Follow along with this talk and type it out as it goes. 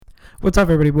What's up,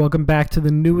 everybody? Welcome back to the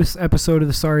newest episode of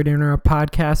the Sorry to Interrupt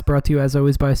podcast, brought to you as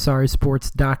always by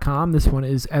SorrySports.com. This one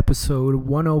is episode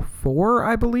 104,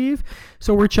 I believe.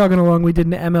 So we're chugging along. We did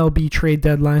an MLB trade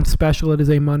deadline special. It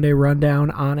is a Monday rundown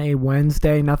on a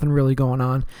Wednesday. Nothing really going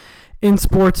on in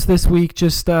sports this week.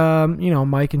 Just,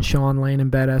 Mike and Sean laying in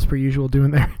bed as per usual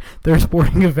doing their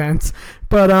sporting events.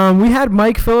 But we had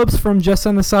Mike Phillips from Just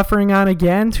End the Suffering on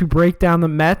again to break down the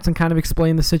Mets and kind of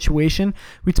explain the situation.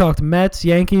 We talked Mets,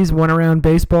 Yankees, went around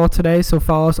baseball today, so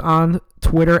follow us on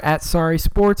Twitter at Sorry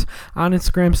Sports, on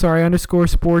Instagram,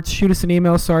 Sorry_Sports. Shoot us an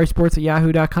email,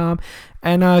 sorrysports@yahoo.com.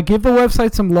 And give the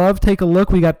website some love. Take a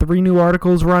look. We got 3 new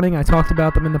articles running. I talked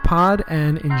about them in the pod,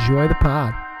 and enjoy the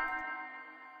pod.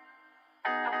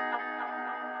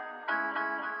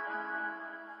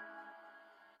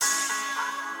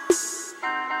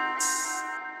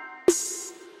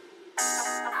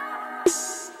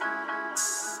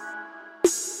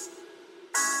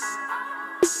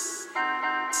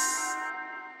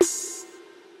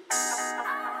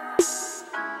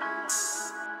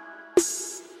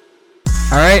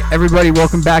 All right, everybody,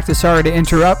 welcome back to Sorry to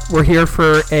Interrupt. We're here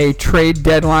for a trade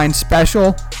deadline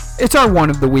special. It's our one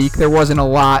of the week. There wasn't a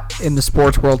lot in the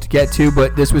sports world to get to,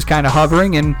 but this was kind of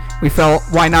hovering, and we felt,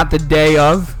 why not the day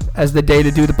of as the day to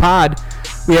do the pod?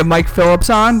 We have Mike Phillips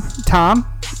on. Tom,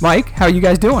 Mike, how are you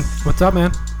guys doing? What's up,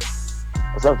 man?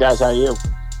 What's up, guys? How are you?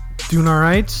 Doing all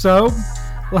right. So, a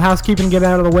little housekeeping to get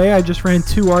out of the way. I just ran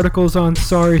 2 articles on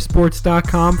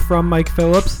SorrySports.com from Mike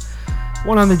Phillips.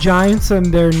 One on the Giants and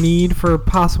their need for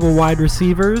possible wide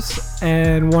receivers,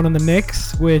 and one on the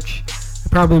Knicks, which I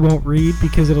probably won't read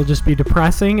because it'll just be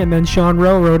depressing. And then Sean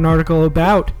Rowe wrote an article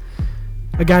about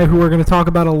a guy who we're going to talk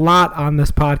about a lot on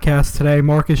this podcast today,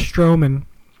 Marcus Stroman,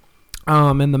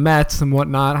 and the Mets and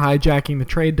whatnot, hijacking the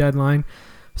trade deadline.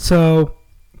 So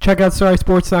check out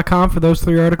SorrySports.com for those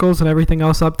 3 articles and everything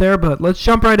else up there. But let's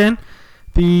jump right in.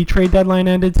 The trade deadline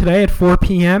ended today at 4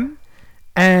 p.m.,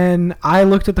 and I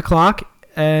looked at the clock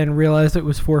and realized it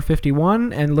was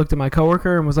 4:51 and looked at my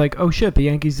coworker and was like, oh shit, the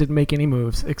Yankees didn't make any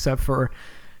moves except for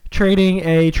trading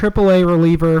a AAA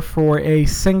reliever for a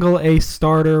single A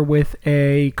starter with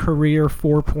a career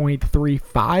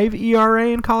 4.35 ERA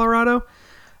in Colorado.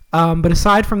 But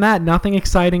aside from that, nothing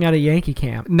exciting out of Yankee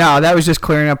camp. No, that was just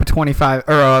clearing up a 25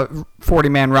 or a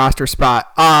 40-man roster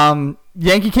spot.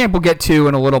 Yankee camp we'll get to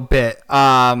in a little bit.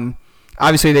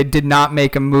 Obviously, they did not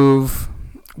make a move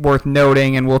worth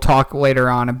noting, and we'll talk later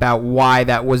on about why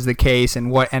that was the case and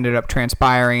what ended up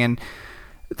transpiring. And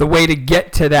the way to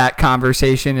get to that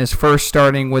conversation is first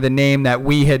starting with a name that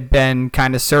we had been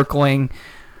kind of circling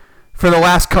for the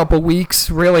last couple weeks,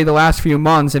 really the last few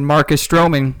months, and Marcus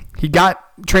Stroman. He got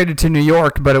traded to New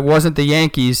York, but it wasn't the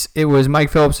Yankees. It was Mike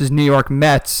Phillips' New York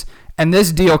Mets. And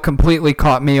this deal completely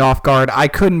caught me off guard. I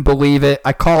couldn't believe it.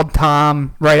 I called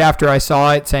Tom right after I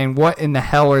saw it saying, what in the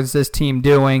hell is this team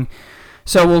doing?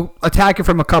 So we'll attack it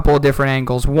from a couple of different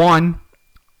angles. 1,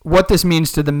 what this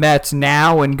means to the Mets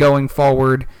now and going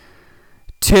forward.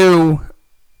 2,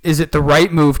 is it the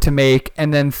right move to make?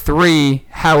 And then 3,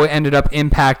 how it ended up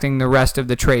impacting the rest of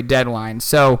the trade deadline.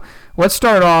 So let's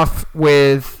start off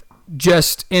with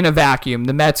just in a vacuum.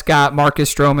 The Mets got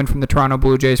Marcus Stroman from the Toronto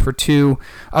Blue Jays for 2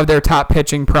 of their top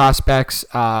pitching prospects.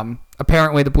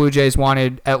 Apparently the Blue Jays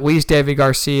wanted at least David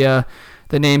Garcia.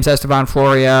 The names Estevan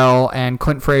Florial and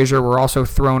Clint Frazier were also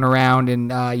thrown around in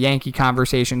Yankee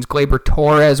conversations. Gleyber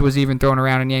Torres was even thrown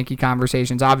around in Yankee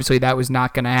conversations. Obviously, that was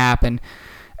not going to happen.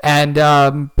 And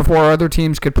before other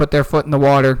teams could put their foot in the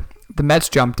water, the Mets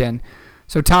jumped in.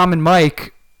 So, Tom and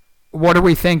Mike, what are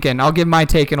we thinking? I'll give my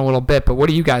take in a little bit, but what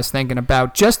are you guys thinking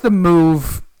about just the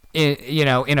move in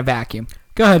a vacuum?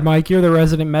 Go ahead, Mike. You're the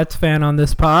resident Mets fan on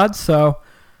this pod, so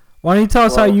why don't you tell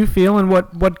us how you feel and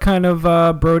what kind of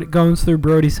goes through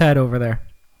Brody's head over there?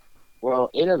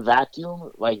 Well, in a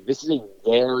vacuum, this is a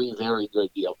very, very good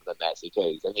deal for the Mets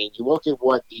because, you look at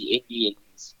what the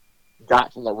Indians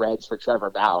got from the Reds for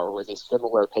Trevor Bauer was a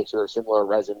similar pitcher, similar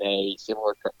resume,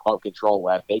 similar club control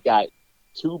left. They got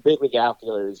 2 big league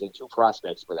outfielders and 2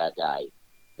 prospects for that guy.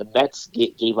 The Mets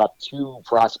gave up 2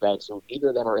 prospects who neither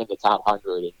of them are in the top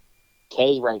 100. And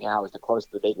K right now is the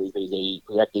closest to the big leagues, but he's a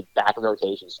projected back of the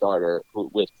rotation starter who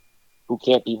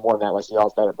can't be more than that unless he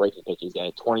also started breaking pitches. And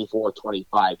at 24,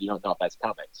 25, you don't know if that's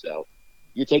coming. So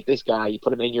you take this guy, you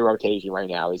put him in your rotation right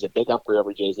now. He's a big upgrade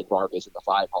over Jason Vargas in the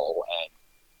 5-hole. And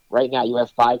right now you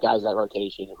have 5 guys in that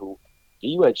rotation who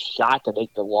you had shot to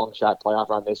make the long shot playoff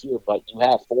run this year, but you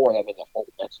have 4 of them in the fold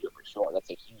next year for sure. That's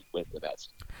a huge win for the Mets.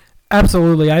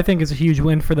 Absolutely. I think it's a huge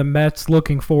win for the Mets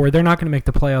looking forward. They're not going to make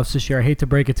the playoffs this year. I hate to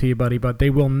break it to you, buddy, but they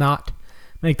will not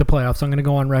make the playoffs. I'm going to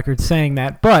go on record saying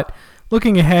that. But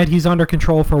looking ahead, he's under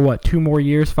control for what, 2 more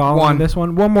years following this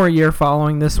one? 1 more year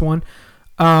following this one.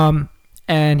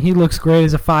 And he looks great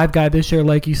as a 5 guy this year,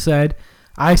 like you said.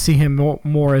 I see him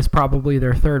more as probably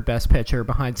their third best pitcher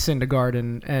behind Syndergaard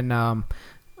and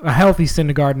a healthy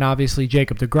Syndergaard and obviously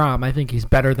Jacob deGrom. I think he's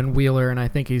better than Wheeler, and I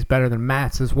think he's better than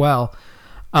Matz as well.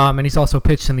 And he's also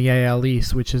pitched in the AL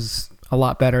East, which is a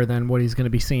lot better than what he's going to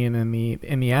be seeing in the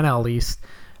NL East.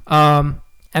 And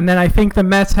then I think the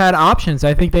Mets had options.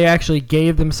 I think they actually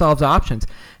gave themselves options.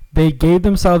 They gave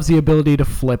themselves the ability to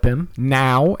flip him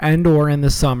now and or in the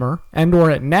summer and or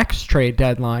at next trade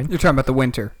deadline. You're talking about the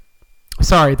winter.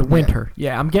 Sorry, the winter.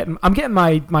 Yeah, I'm getting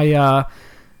my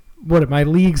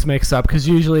leagues mixed up because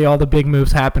usually all the big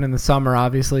moves happen in the summer,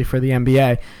 obviously for the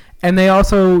NBA. And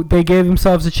they gave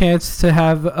themselves a chance to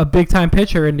have a big time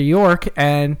pitcher in New York.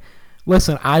 And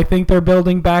listen, I think they're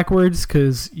building backwards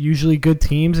because usually good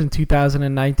teams in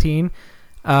 2019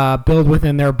 build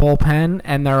within their bullpen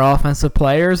and their offensive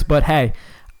players. But hey,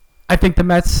 I think the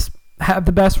Mets have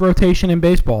the best rotation in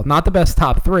baseball. Not the best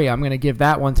top 3. I'm going to give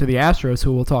that one to the Astros,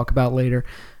 who we'll talk about later.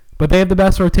 But they have the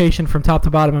best rotation from top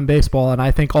to bottom in baseball, and I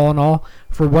think all in all,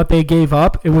 for what they gave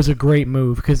up, it was a great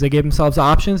move because they gave themselves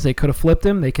options. They could have flipped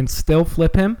him. They can still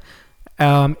flip him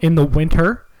in the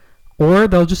winter, or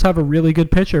they'll just have a really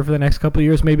good pitcher for the next couple of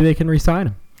years. Maybe they can re-sign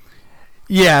him.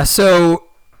 Yeah, so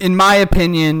in my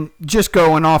opinion, just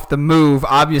going off the move,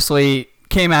 obviously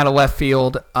came out of left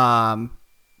field.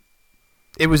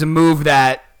 It was a move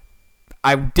that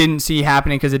I didn't see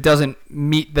happening because it doesn't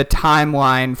meet the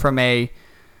timeline from a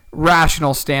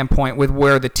rational standpoint with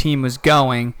where the team was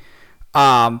going.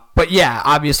 But yeah,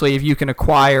 obviously if you can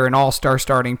acquire an all-star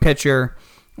starting pitcher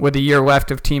with a year left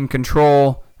of team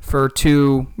control for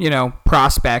 2,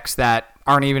 prospects that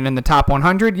aren't even in the top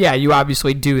 100, yeah, you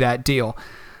obviously do that deal.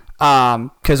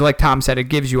 Because like Tom said, it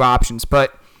gives you options.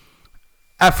 But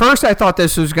at first I thought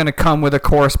this was going to come with a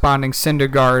corresponding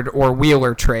Syndergaard or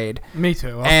Wheeler trade. Me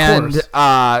too, of course. And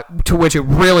to which it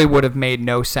really would have made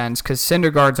no sense because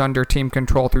Syndergaard's under team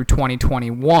control through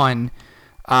 2021.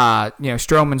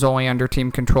 Stroman's only under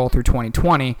team control through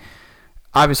 2020.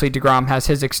 Obviously, DeGrom has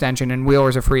his extension, and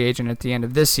Wheeler's a free agent at the end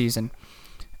of this season.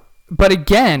 But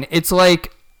again, it's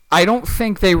like I don't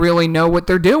think they really know what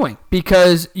they're doing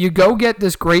because you go get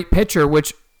this great pitcher,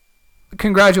 which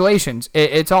congratulations,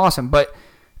 it's awesome. But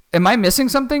am I missing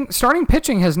something? Starting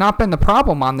pitching has not been the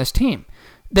problem on this team.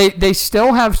 They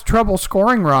still have trouble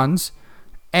scoring runs,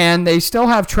 and they still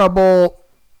have trouble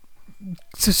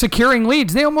securing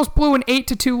leads. They almost blew an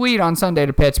 8-2 lead on Sunday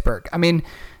to Pittsburgh. I mean,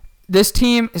 this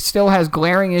team still has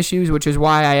glaring issues, which is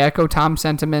why I echo Tom's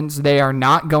sentiments. They are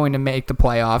not going to make the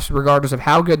playoffs, regardless of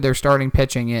how good their starting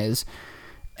pitching is.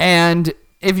 And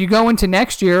if you go into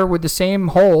next year with the same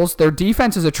holes, their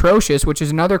defense is atrocious, which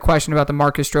is another question about the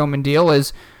Marcus Stroman deal,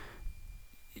 is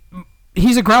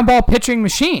he's a ground ball pitching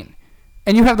machine.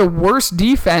 And you have the worst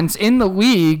defense in the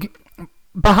league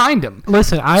behind him.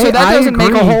 Listen, so that doesn't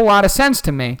make a whole lot of sense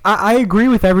to me. I agree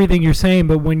with everything you're saying,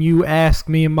 but when you ask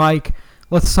me and Mike,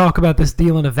 let's talk about this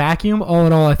deal in a vacuum, all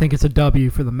in all, I think it's a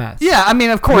W for the Mets. Yeah, I mean,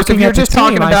 of course, Looking if you're at the just team,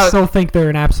 talking about... I still think they're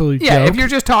an absolute yeah, joke. if you're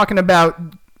just talking about...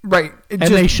 Right.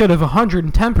 They should have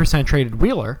 110% traded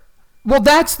Wheeler. Well,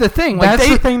 that's the thing. That's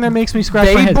the thing that makes me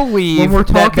scratch my head. They believe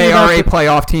that they are a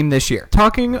playoff team this year.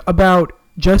 Talking about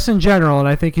just in general, and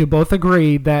I think you both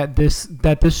agree that this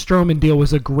Stroman deal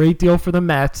was a great deal for the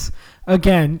Mets.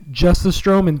 Again, just the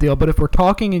Stroman deal. But if we're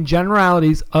talking in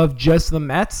generalities of just the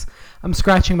Mets, I'm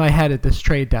scratching my head at this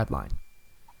trade deadline.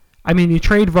 I mean, you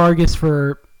trade Vargas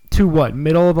for 2 what?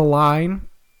 Middle of the line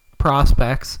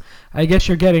prospects. I guess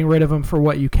you're getting rid of him for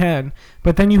what you can.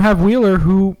 But then you have Wheeler,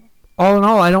 who, all in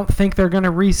all, I don't think they're going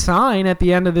to re-sign at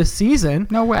the end of this season.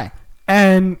 No way.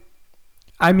 And,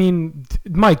 I mean,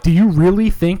 Mike, do you really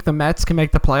think the Mets can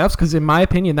make the playoffs? Because in my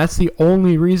opinion, that's the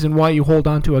only reason why you hold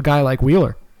on to a guy like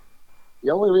Wheeler. The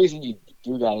only reason you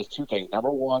do that is 2 things. Number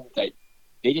one, that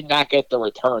they did not get the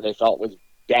return they felt was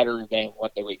better than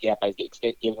what they would get by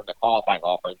giving him the qualifying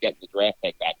offer and getting the draft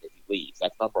pick back as he leaves.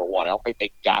 That's number one. I don't think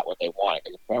they got what they wanted.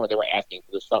 Because apparently they were asking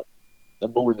for the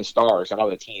moon and the stars and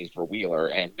other teams for Wheeler,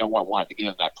 and no one wanted to give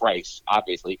him that price,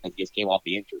 obviously, because he just came off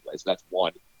the injured list. That's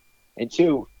one. And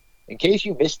 2, in case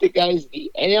you missed it, guys, the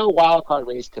NL wildcard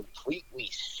race completely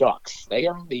sucks. They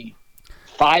are only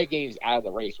 5 games out of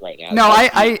the race right now. No,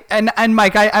 and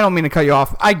Mike, I don't mean to cut you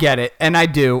off. I get it, and I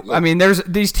do. Yeah. I mean,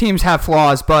 these teams have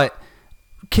flaws, but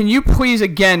can you please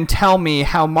again tell me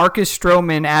how Marcus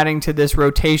Stroman adding to this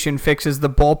rotation fixes the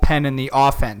bullpen and the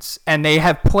offense? And they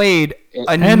have played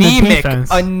anemic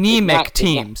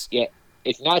teams.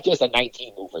 It's not just a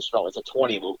 19 move for Stroman. It's a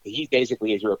 20 move. He's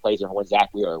basically as your replacement when Zach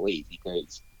Wheeler leaves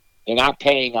because They're not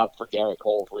paying up for Garrett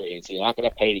Cole free agency. You're not going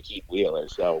to pay to keep Wheeler.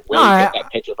 So where No, you get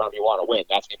that pitcher from you want to win,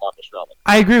 that's going to be Marcus Stroman.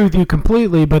 I agree with you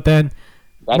completely, but then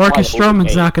That's Marcus why the move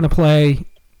is Stroman's made. not going to play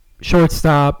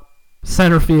shortstop,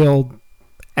 center field,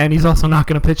 and he's also not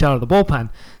going to pitch out of the bullpen.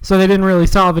 So they didn't really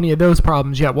solve any of those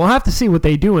problems yet. We'll have to see what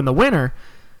they do in the winter.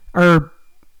 The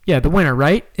winter,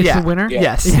 right? It's the winter? Yeah.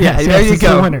 Yes. There you it's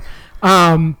go. the winter.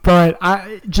 But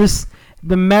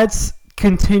the Mets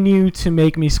continue to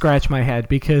make me scratch my head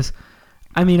because,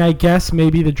 I mean, I guess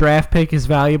maybe the draft pick is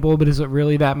valuable, but is it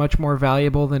really that much more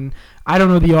valuable than, I don't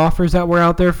know the offers that were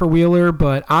out there for Wheeler,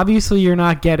 but obviously you're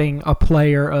not getting a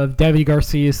player of Debbie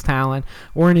Garcia's talent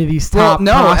or any of these top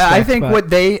prospects.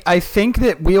 I think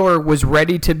that Wheeler was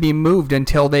ready to be moved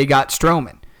until they got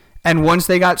Stroman. And once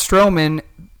they got Stroman,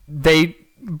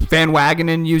 Van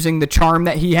Wagenen, using the charm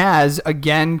that he has,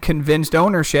 again convinced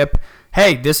ownership,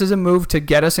 hey, this is a move to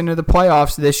get us into the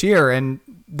playoffs this year. And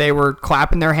they were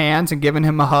clapping their hands and giving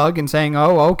him a hug and saying,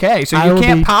 oh, okay. So you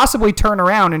can't possibly turn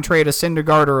around and trade a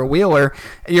Syndergaard or a Wheeler.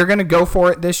 You're going to go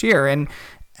for it this year. And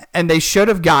they should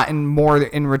have gotten more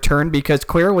in return because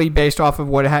clearly, based off of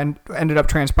what had ended up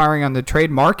transpiring on the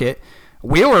trade market,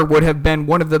 Wheeler would have been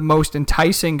one of the most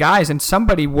enticing guys, and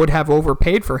somebody would have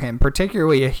overpaid for him,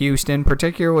 particularly a Houston,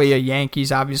 particularly a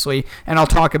Yankees, obviously. And I'll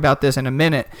talk about this in a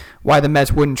minute, why the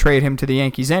Mets wouldn't trade him to the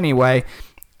Yankees anyway.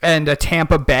 And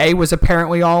Tampa Bay was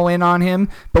apparently all in on him.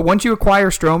 But once you acquire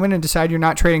Stroman and decide you're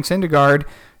not trading Syndergaard,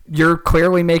 you're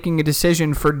clearly making a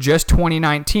decision for just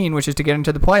 2019, which is to get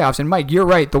into the playoffs. And Mike, you're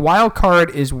right. The wild card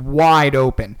is wide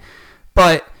open.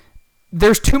 But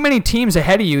there's too many teams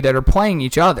ahead of you that are playing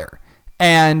each other.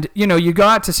 And, you go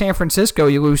out to San Francisco,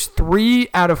 you lose 3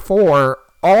 out of 4.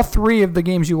 All 3 of the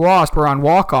games you lost were on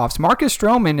walk-offs. Marcus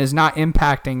Stroman is not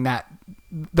impacting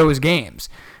those games.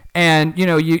 And,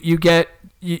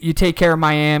 you take care of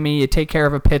Miami, you take care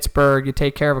of a Pittsburgh, you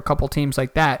take care of a couple teams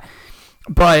like that.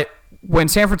 But when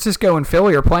San Francisco and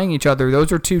Philly are playing each other,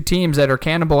 those are 2 teams that are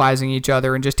cannibalizing each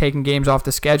other and just taking games off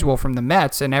the schedule from the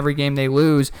Mets, and every game they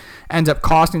lose ends up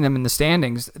costing them in the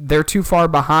standings. They're too far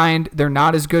behind. They're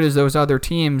not as good as those other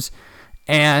teams.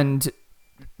 And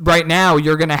right now,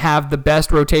 you're going to have the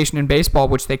best rotation in baseball,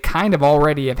 which they kind of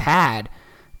already have had,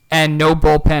 and no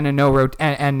bullpen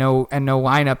and no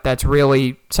lineup that's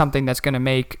really something that's going to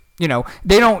make, they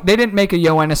didn't make a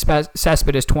Yoenis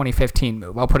Cespedes 2015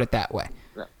 move. I'll put it that way.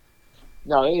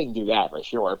 No, they didn't do that for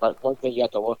sure. But one thing you have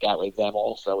to look at with them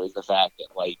also is the fact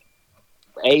that,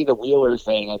 the Wheeler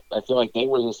thing, I feel like they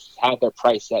were just had their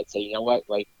price set. Say, you know what,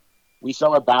 we saw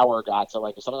what Bauer got, so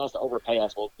if someone wants to overpay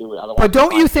us, we'll do it. Otherwise, but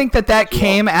don't you think that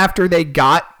came after they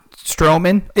got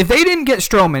Stroman? If they didn't get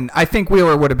Stroman, I think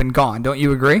Wheeler would have been gone. Don't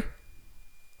you agree?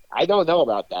 I don't know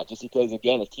about that, just because,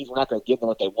 again, if teams were not going to give them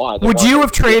what they want. Would you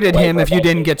have traded him if you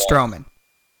didn't get Stroman?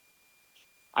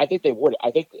 I think they would.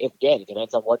 I think, again, it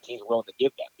depends on what teams are willing to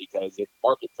give them. Because if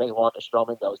Marcus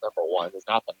Stroman goes number 1, it's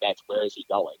not the Mets. Where is he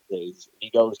going? Because if he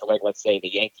goes to, let's say, the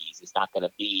Yankees, it's not going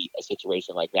to be a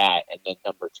situation like that. And then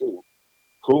number 2,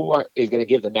 who is going to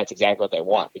give the Mets exactly what they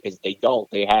want? Because if they don't,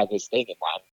 they have this thing in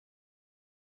mind.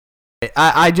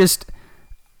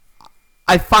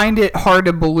 I find it hard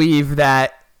to believe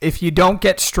that if you don't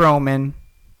get Stroman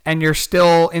and you're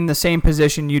still in the same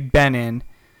position you'd been in,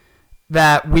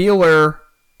 that Wheeler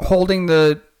holding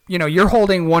you're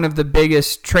holding one of the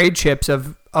biggest trade chips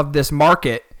of this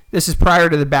market. This is prior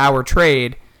to the Bauer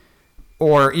trade,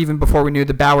 or even before we knew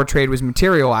the Bauer trade was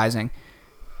materializing.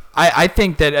 I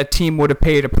think that a team would have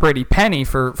paid a pretty penny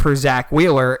for Zach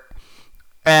Wheeler,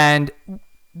 and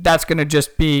that's going to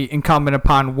just be incumbent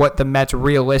upon what the Mets'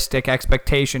 realistic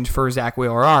expectations for Zach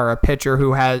Wheeler are. A pitcher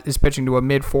who is pitching to a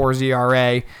mid-4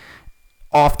 ERA,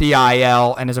 off the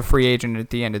IL, and is a free agent at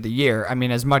the end of the year. I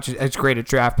mean, as much as great as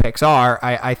draft picks are,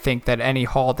 I think that any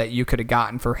haul that you could have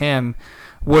gotten for him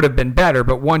would have been better.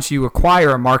 But once you acquire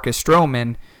a Marcus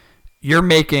Stroman, you're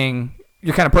kind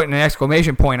of putting an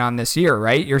exclamation point on this year,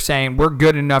 right? You're saying we're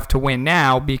good enough to win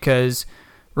now because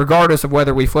regardless of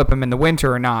whether we flip him in the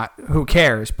winter or not, who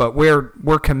cares? But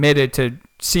we're committed to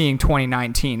seeing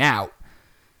 2019 out.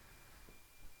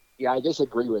 Yeah, I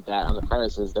disagree with that on the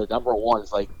premises. Their number 1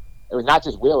 is it was not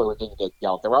just Wheeler who didn't get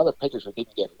dealt. There were other pitchers who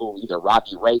didn't get moved. Either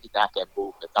Robbie Ray did not get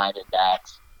moved from the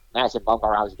Diamondbacks. Madison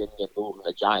Bumgarner didn't get moved from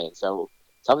the Giants. So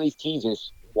some of these teams are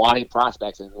wanting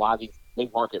prospects, and a lot of these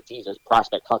big market teams are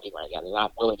prospect hunting right now. They're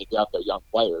not willing to give up their young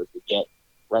players to get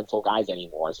rental guys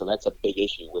anymore. So that's a big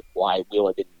issue with why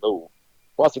Wheeler didn't move.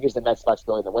 Plus, it gives the Mets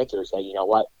flexibility in the winter to say, you know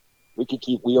what, we can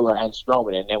keep Wheeler and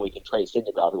Stroman, and then we can trade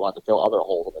Syndergaard if we want to fill other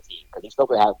holes in the team, because he's still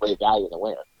going to have great value in the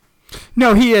winter.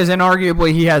 No, he is, and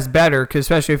arguably he has better,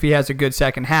 especially if he has a good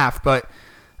second half. But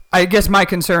I guess my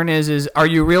concern is are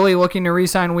you really looking to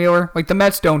re-sign Wheeler? Like, the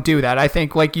Mets don't do that. I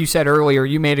think, like you said earlier,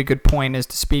 you made a good point as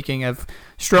to speaking of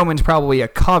Stroman's probably a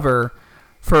cover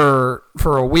for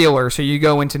a Wheeler. So you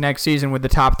go into next season with the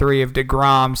top three of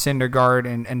DeGrom, Syndergaard,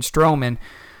 and Stroman.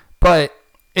 But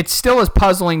it still is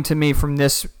puzzling to me from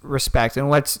this respect. And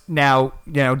let's now,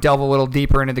 delve a little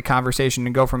deeper into the conversation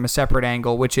and go from a separate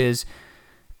angle, which is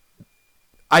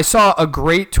I saw a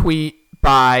great tweet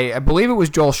by, I believe it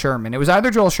was Joel Sherman. It was either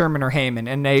Joel Sherman or Heyman,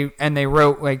 and they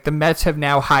wrote, like, the Mets have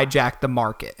now hijacked the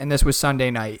market, and this was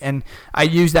Sunday night. And I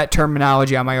used that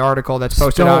terminology on my article that's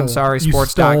posted on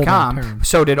SorrySports.com.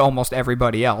 So did almost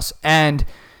everybody else. And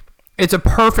it's a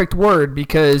perfect word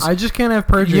because I just can't have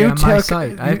perjury on my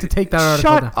site. I have to take that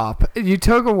article down. Shut up. You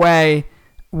took away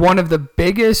one of the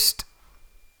biggest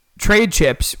trade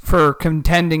chips for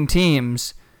contending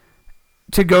teams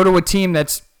to go to a team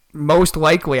that's most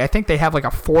likely, I think they have like a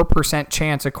 4%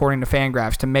 chance, according to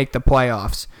Fangraphs, to make the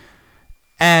playoffs.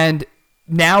 And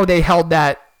now they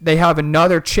have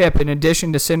another chip in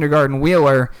addition to Syndergaard and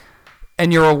Wheeler,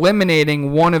 and you're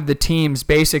eliminating one of the teams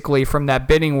basically from that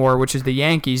bidding war, which is the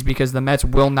Yankees, because the Mets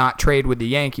will not trade with the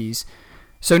Yankees.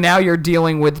 So now you're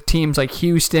dealing with teams like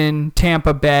Houston,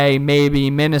 Tampa Bay, maybe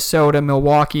Minnesota,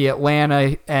 Milwaukee,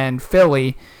 Atlanta, and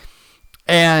Philly.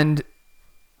 And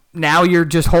now you're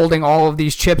just holding all of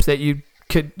these chips that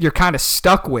you're kind of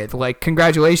stuck with. Like,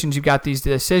 congratulations, you've got these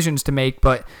decisions to make,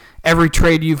 but every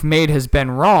trade you've made has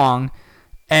been wrong.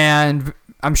 And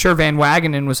I'm sure Van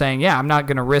Wagenen was saying, yeah, I'm not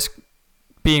going to risk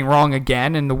being wrong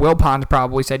again. And the Wilpons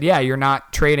probably said, yeah, you're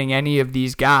not trading any of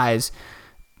these guys.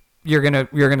 You're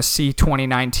gonna see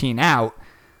 2019 out.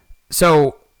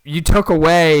 So you took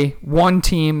away one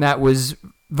team that was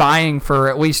vying for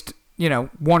at least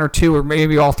one or two or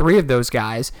maybe all three of those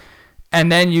guys,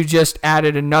 and then you just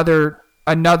added another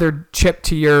chip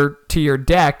to your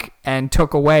deck and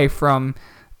took away from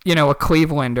a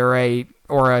Cleveland or a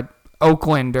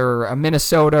Oakland or a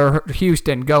Minnesota or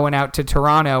Houston going out to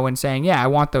Toronto and saying, yeah, I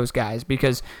want those guys,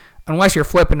 because unless you're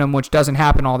flipping them, which doesn't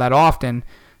happen all that often,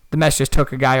 the Mets just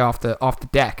took a guy off the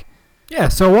deck. Yeah,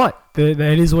 so what? That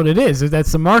is what it is.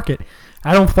 That's the market.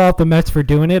 I don't fault the Mets for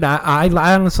doing it. I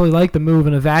honestly like the move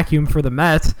in a vacuum for the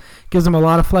Mets. Gives them a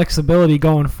lot of flexibility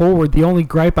going forward. The only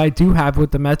gripe I do have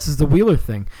with the Mets is the Wheeler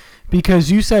thing.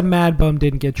 Because you said Mad Bum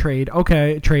didn't get traded.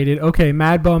 Okay,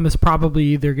 Mad Bum is probably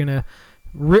either going to...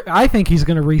 I think he's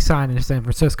going to re-sign in San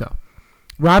Francisco.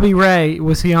 Robbie Ray,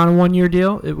 was he on a one-year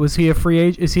deal? Was he a free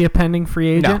agent? Is he a pending free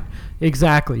agent? No.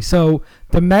 Exactly. So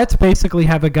the Mets basically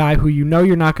have a guy who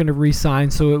you're not going to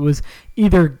re-sign. So it was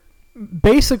either...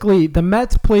 Basically, the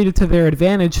Mets played it to their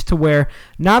advantage to where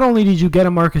not only did you get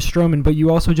a Marcus Stroman, but you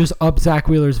also just upped Zach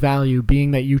Wheeler's value,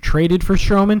 being that you traded for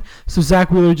Stroman. So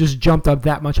Zach Wheeler just jumped up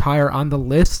that much higher on the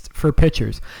list for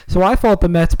pitchers. So I fault the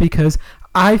Mets because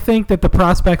I think that the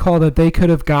prospect haul that they could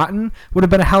have gotten would have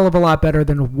been a hell of a lot better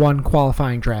than one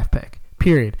qualifying draft pick.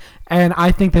 Period. And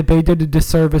I think that they did a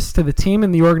disservice to the team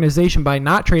and the organization by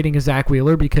not trading a Zach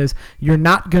Wheeler, because you're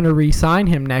not going to re-sign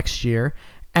him next year.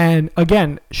 And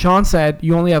again, Sean said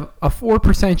you only have a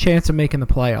 4% chance of making the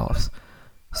playoffs.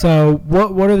 So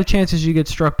what are the chances you get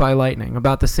struck by lightning?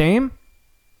 About the same?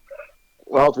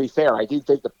 Well, to be fair, I do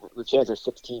think the chance are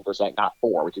 16%, not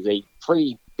 4, which is a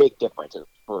pretty big difference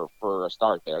for a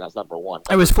start there. That's number one.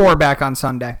 It was 4 back on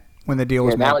Sunday when the deal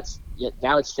was made.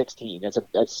 Now it's 16.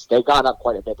 They've gone up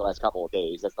quite a bit the last couple of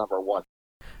days. That's number one.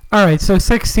 All right, so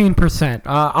 16%.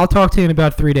 I'll talk to you in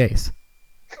about 3 days.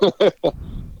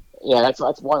 Yeah, that's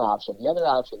one option. The other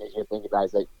option is you're thinking about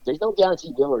is that there's no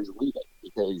guarantee Wheeler is leaving,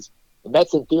 because the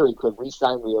Mets, in theory, could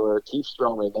re-sign Wheeler, keep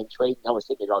Stroman, and then trade Noah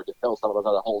Syndergaard to fill some of those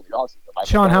other holes in the offseason.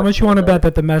 Sean, how much you want to bet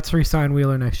that the Mets re-sign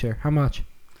Wheeler next year? How much?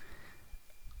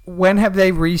 When have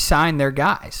they re-signed their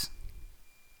guys?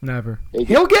 Never.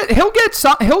 He'll get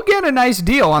a nice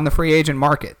deal on the free agent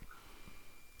market.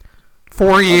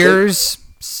 4 years,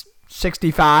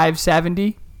 65,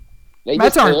 70.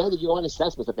 Mets aren't. You want to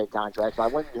assess with a big contract, so I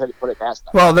wouldn't put it past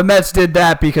them. Well, the Mets did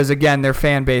that because, again, their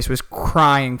fan base was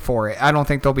crying for it. I don't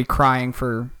think they'll be crying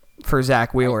for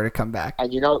Zach Wheeler to come back.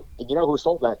 And you know who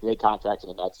sold that big contract to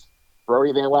the Mets?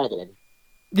 Brody Van Wagenen.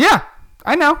 Yeah,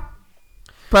 I know.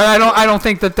 But I don't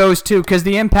think that those two, because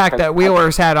the impact that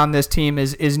Wheeler's had on this team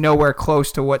is nowhere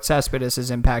close to what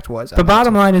Cespedes' impact was. The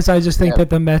bottom line is I just think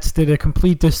that the Mets did a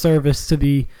complete disservice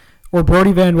to or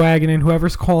Brody Van Wagenen,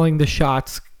 whoever's calling the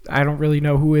shots, I don't really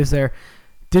know who is there,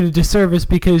 did a disservice,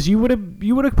 because you would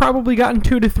have probably gotten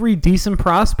 2 to 3 decent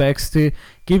prospects to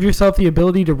give yourself the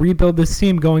ability to rebuild this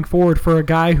team going forward for a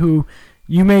guy who,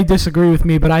 you may disagree with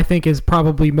me, but I think is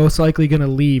probably most likely going to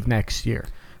leave next year,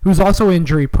 who's also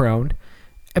injury prone.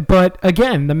 But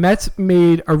again, the Mets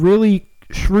made a really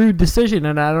shrewd decision,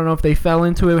 and I don't know if they fell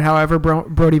into it, however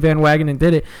Brody Van Wagenen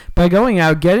did it, by going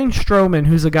out, getting Stroman,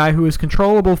 who's a guy who is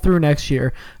controllable through next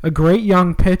year, a great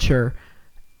young pitcher,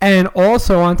 and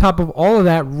also on top of all of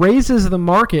that, raises the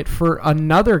market for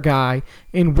another guy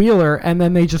in Wheeler, and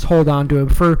then they just hold on to him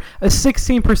for a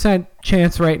 16%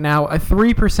 chance right now, a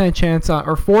 3% chance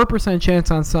or 4% chance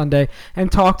on Sunday,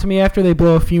 and talk to me after they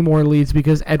blow a few more leads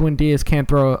because Edwin Diaz can't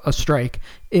throw a strike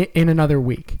in another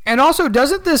week. And also,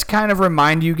 doesn't this kind of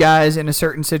remind you guys in a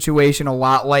certain situation a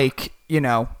lot like,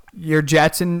 your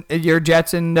Jets and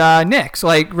Knicks,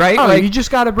 right? Oh, like, you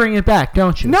just got to bring it back,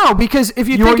 don't you? No, because if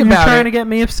you're trying to get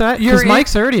me upset, because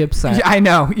Mike's already upset. I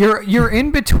know you're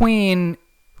in between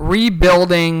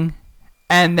rebuilding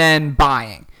and then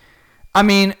buying. I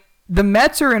mean, the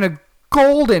Mets are in a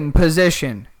golden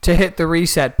position to hit the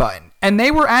reset button, and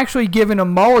they were actually given a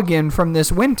mulligan from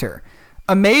this winter.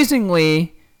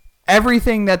 Amazingly,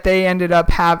 everything that they ended up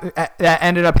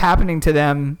happening to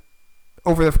them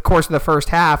over the course of the first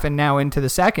half and now into the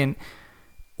second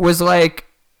was like,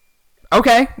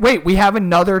 okay, wait, we have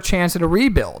another chance at a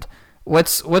rebuild.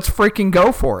 Let's freaking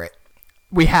go for it.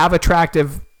 We have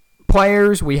attractive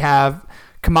players. We have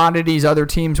commodities other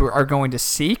teams are going to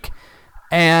seek.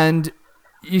 And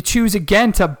you choose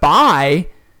again to buy.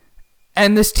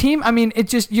 And this team, I mean, it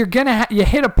just, you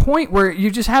hit a point where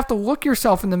you just have to look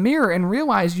yourself in the mirror and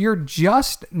realize you're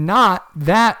just not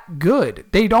that good.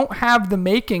 They don't have the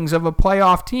makings of a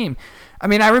playoff team. I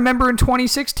mean, I remember in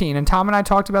 2016, and Tom and I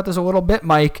talked about this a little bit,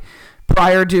 Mike,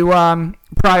 prior to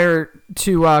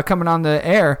coming on the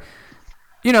air.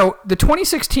 The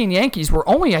 2016 Yankees were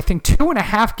only, I think,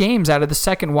 2.5 games out of the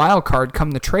second wild card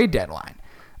come the trade deadline.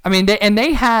 I mean,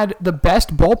 they had the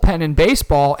best bullpen in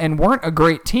baseball and weren't a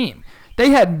great team.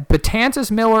 They had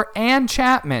Betances, Miller, and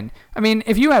Chapman. I mean,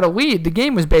 if you had a lead, the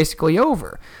game was basically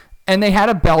over. And they had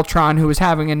a Beltran who was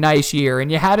having a nice year,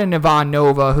 and you had a Ivan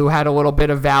Nova who had a little bit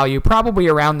of value, probably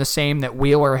around the same that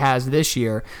Wheeler has this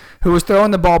year, who was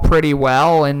throwing the ball pretty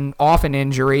well and off an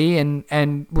injury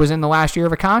and was in the last year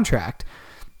of a contract.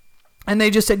 And they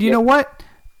just said, you know what?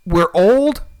 We're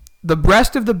old. The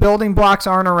rest of the building blocks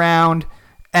aren't around.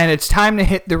 And it's time to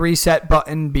hit the reset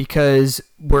button because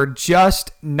we're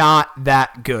just not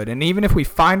that good. And even if we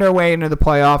find our way into the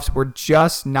playoffs, we're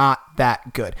just not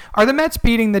that good. Are the Mets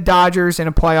beating the Dodgers in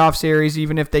a playoff series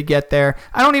even if they get there?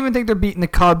 I don't even think they're beating the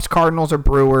Cubs, Cardinals, or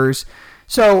Brewers.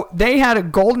 So they had a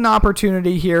golden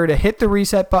opportunity here to hit the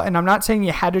reset button. I'm not saying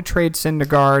you had to trade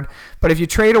Syndergaard, but if you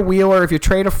trade a Wheeler, if you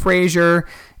trade a Frazier,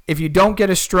 if you don't get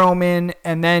a Stroman,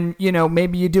 and then,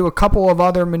 maybe you do a couple of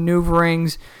other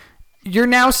maneuverings, you're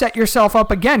now set yourself up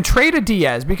again. Trade a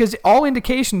Diaz, because all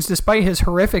indications, despite his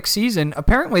horrific season,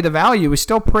 apparently the value is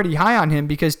still pretty high on him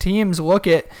because teams look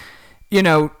at,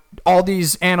 all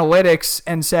these analytics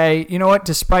and say, you know what,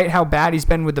 despite how bad he's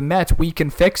been with the Mets, we can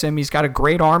fix him. He's got a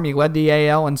great arm. He led the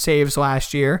AL in saves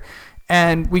last year,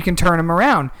 and we can turn him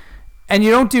around. And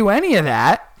you don't do any of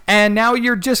that, and now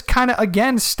you're just kind of,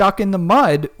 again, stuck in the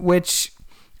mud, which,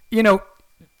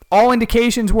 all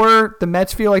indications were the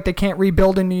Mets feel like they can't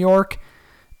rebuild in New York.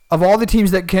 Of all the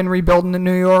teams that can rebuild in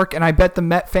New York, and I bet the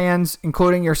Met fans,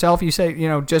 including yourself, you say,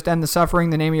 just end the suffering,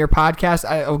 the name of your podcast.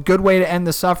 A good way to end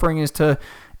the suffering is to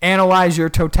analyze your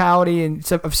totality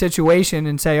of situation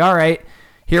and say, all right,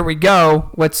 here we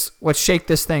go. Let's shake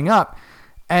this thing up.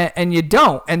 And you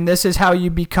don't. And this is how you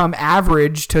become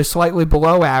average to slightly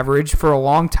below average for a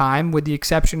long time, with the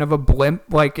exception of a blimp.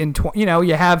 Like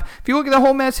you have, if you look at the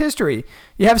whole Mets history,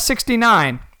 you have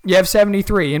 69, you have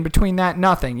 73. In between that,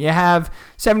 nothing. You have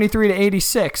 73 to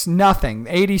 86, nothing.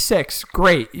 86,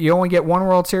 great. You only get one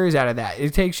World Series out of that.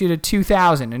 It takes you to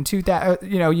 2000. And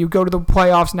 2000, you go to the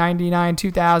playoffs 99,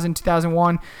 2000,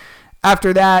 2001.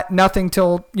 After that, nothing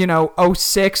till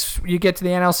 06. You get to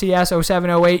the NLCS 07,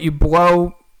 08. You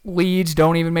blow leads,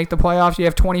 don't even make the playoffs. You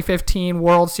have 2015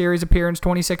 World Series appearance,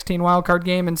 2016 wildcard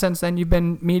game, and since then you've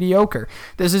been mediocre.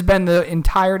 This has been the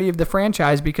entirety of the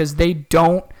franchise because they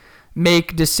don't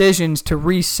make decisions to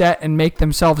reset and make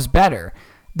themselves better.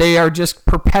 They are just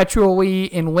perpetually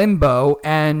in limbo,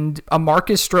 and a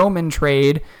Marcus Stroman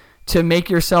trade to make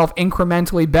yourself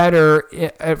incrementally better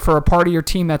for a part of your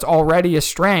team that's already a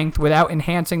strength without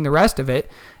enhancing the rest of it,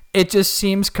 it just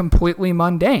seems completely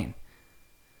mundane.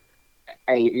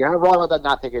 Hey, you're not wrong with them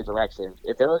not taking a direction.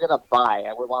 If they were going to buy,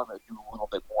 I would want them to do a little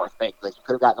bit more things. Like, you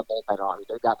could have gotten a bullpen arm. You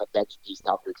could have gotten a bench piece to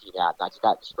help your team out. Not just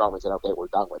gotten Stroman and said, okay, we're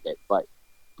done with it. But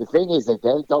the thing is that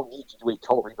they don't need to do a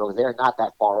total rebuild. They're not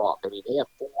that far off. I mean, they have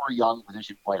 4 young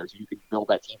position players who you can build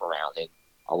that team around. And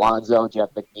Alonso, Jeff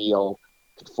McNeil,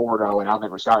 Conforto and Alvin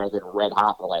Rashad have been red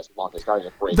hot for the last month. They're starting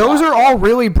to break Those out. are all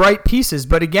really bright pieces,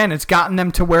 but again, it's gotten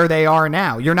them to where they are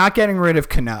now. You're not getting rid of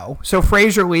Cano. So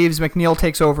Frazier leaves, McNeil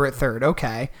takes over at third.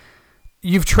 Okay.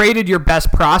 You've traded your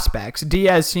best prospects.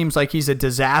 Diaz seems like he's a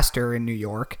disaster in New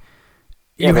York.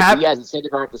 Diaz and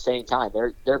Syndergaard at the same time.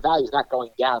 Their value is not going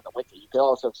down in the winter. You could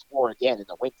also explore again in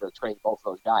the winter, trade both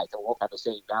those guys. They won't have the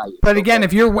same value. But again,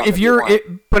 if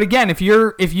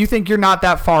you think you're not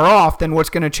that far off, then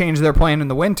what's going to change their plan in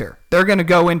the winter? They're going to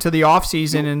go into the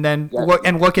offseason and then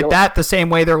look at that the same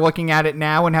way they're looking at it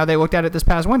now and how they looked at it this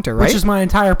past winter, right? Which is my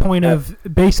entire point of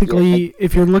basically,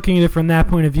 if you're looking at it from that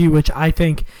point of view, which I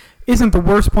think isn't the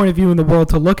worst point of view in the world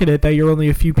to look at it, that you're only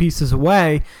a few pieces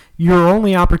away. Your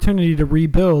only opportunity to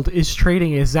rebuild is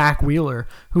trading a Zach Wheeler,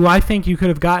 who I think you could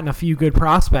have gotten a few good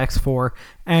prospects for,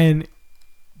 and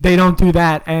they don't do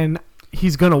that, and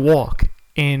he's going to walk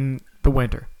in the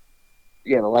winter.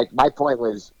 Yeah, like my point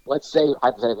was, let's say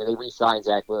hypothetically they re-sign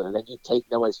Zach Wheeler, and then you take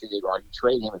Noah Syndergaard and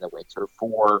trade him in the winter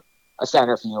for a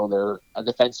center fielder, a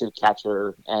defensive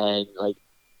catcher, and like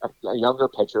a younger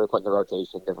pitcher put in the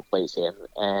rotation to replace him,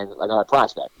 and another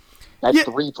prospect. That's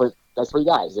three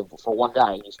guys for one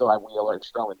guy, and you still have Wheeler and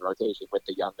Stroman in the rotation with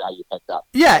the young guy you picked up.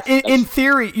 Yeah, in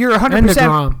theory, you're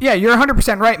 100%. Yeah, you're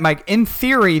 100% right, Mike. In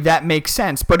theory, that makes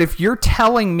sense. But if you're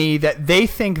telling me that they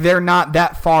think they're not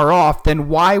that far off, then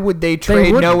why would they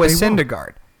trade Noah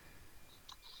Syndergaard?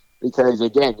 Because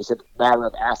again, it's a matter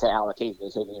of asset allocation. They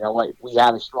say, you know what, we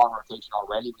have a strong rotation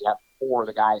already. We have 4 of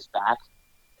the guys back.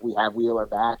 We have Wheeler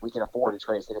back. We can afford to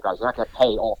trade Syndergaard. We're not going to pay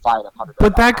all 5 of them $100.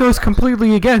 But that goes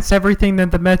completely against everything that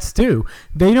the Mets do.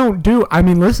 They don't do. I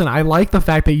mean, listen, I like the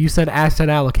fact that you said asset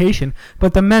allocation,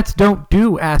 but the Mets don't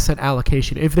do asset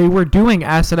allocation. If they were doing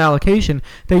asset allocation,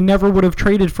 they never would have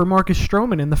traded for Marcus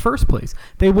Stroman in the first place.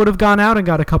 They would have gone out and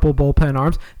got a couple bullpen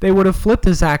arms. They would have flipped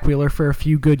to Zach Wheeler for a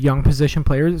few good young position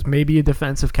players, maybe a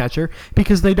defensive catcher,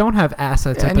 because they don't have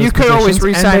assets. And you could always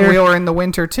re-sign Wheeler in the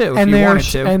winter too, if you wanted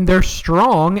to. And they're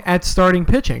strong at starting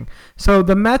pitching. So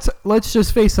the Mets, let's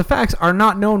just face the facts, are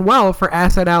not known well for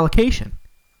asset allocation.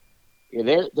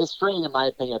 Yeah, this trade, in my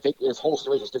opinion, I think this whole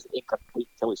situation is just incomplete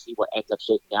until we see what ends up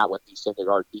shaking out with the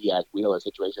Syndergaard, Diaz, Wheeler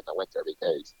situation in the winter.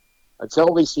 Because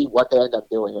until we see what they end up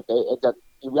doing, if they end up,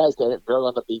 you guys did it, they're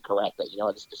going to be correct. That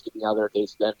it's just going to be another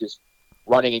case of them just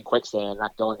running in quicksand,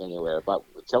 not going anywhere. But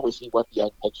until we see what the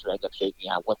end picture ends up shaking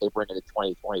out, what they bring into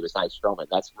 2020 besides Stroman,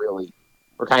 that's really.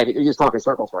 You're just talking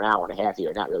circles for an hour and a half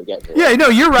here, not really getting to it. Yeah, no,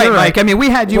 you're right, Mike. I mean,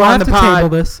 we had you on the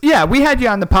pod. Yeah, we had you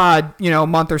on the pod, a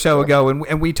month or so ago,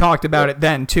 and we talked about it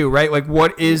then too, right? Like,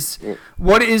 what is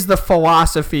the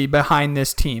philosophy behind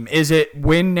this team? Is it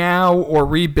win now or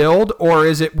rebuild, or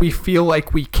is it we feel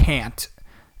like we can't?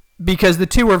 Because the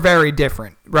two are very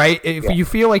different, right? If you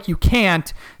feel like you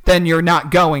can't, then you're not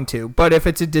going to. But if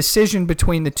it's a decision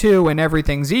between the two and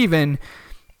everything's even,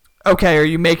 okay, are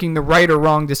you making the right or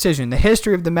wrong decision? The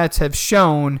history of the Mets have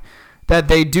shown that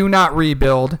they do not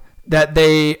rebuild, that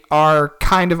they are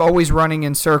kind of always running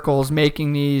in circles,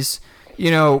 making these,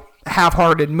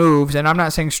 half-hearted moves. And I'm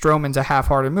not saying Stroman's a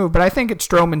half-hearted move, but I think at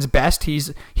Stroman's best,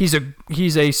 he's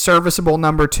a serviceable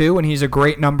number 2, and he's a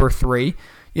great number 3.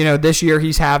 This year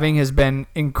has been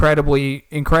incredibly,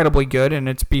 incredibly good, and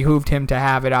it's behooved him to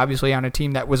have it, obviously, on a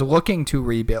team that was looking to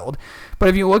rebuild. But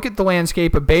if you look at the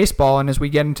landscape of baseball, and as we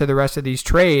get into the rest of these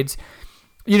trades,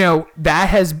 that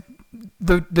has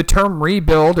the term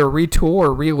rebuild or retool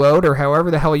or reload or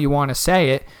however the hell you want to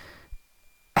say it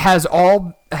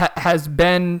has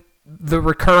been the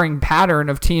recurring pattern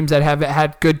of teams that have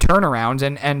had good turnarounds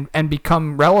and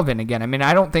become relevant again. I mean,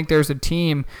 I don't think there's a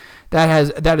team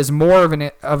that is more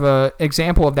of a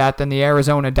example of that than the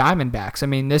Arizona Diamondbacks. I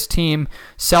mean, this team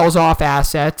sells off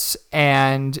assets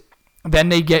and then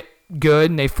they get good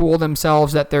and they fool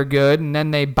themselves that they're good, and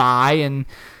then they buy and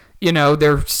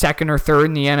they're second or third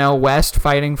in the NL West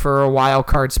fighting for a wild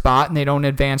card spot, and they don't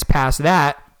advance past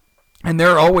that, and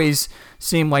they're always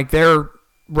seem like they're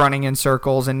running in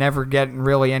circles and never getting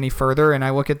really any further. And I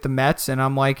look at the Mets and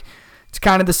I'm like, it's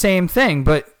kind of the same thing.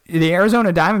 But the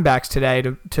Arizona Diamondbacks today,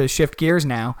 to shift gears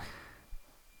now,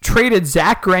 traded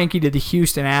Zach Greinke to the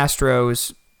Houston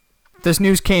Astros. This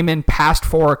news came in past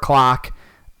 4 o'clock.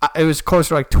 It was closer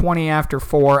to like 20 after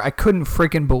 4. I couldn't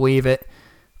freaking believe it.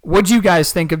 What'd you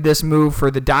guys think of this move for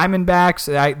the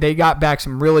Diamondbacks? They got back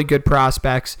some really good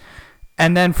prospects.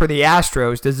 And then for the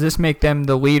Astros, does this make them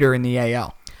the leader in the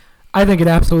AL? I think it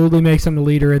absolutely makes them the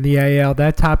leader in the AL.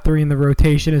 That top three in the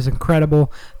rotation is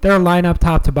incredible. Their lineup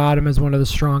top to bottom is one of the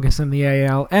strongest in the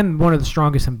AL and one of the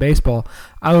strongest in baseball.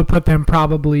 I would put them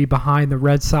probably behind the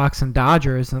Red Sox and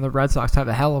Dodgers, and the Red Sox have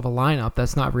a hell of a lineup.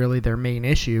 That's not really their main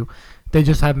issue. They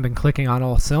just haven't been clicking on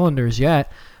all cylinders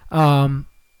yet.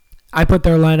 I put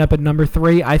their lineup at number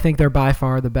 3. I think they're by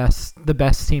far the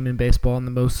best team in baseball and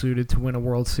the most suited to win a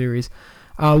World Series.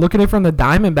 Looking at it from the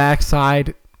Diamondbacks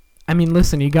side, I mean,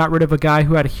 listen, you got rid of a guy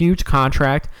who had a huge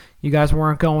contract. You guys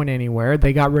weren't going anywhere.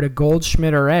 They got rid of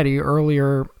Goldschmidt already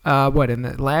earlier, in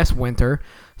the last winter.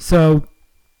 So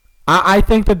I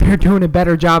think that they're doing a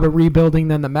better job of rebuilding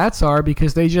than the Mets are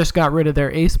because they just got rid of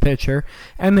their ace pitcher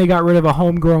and they got rid of a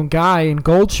homegrown guy in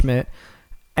Goldschmidt.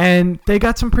 And they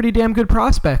got some pretty damn good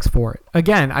prospects for it.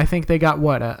 Again, I think they got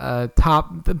a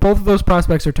top. Both of those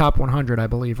prospects are top 100, I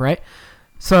believe, right?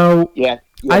 So yeah,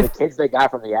 the kids they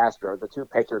got from the Astros, the two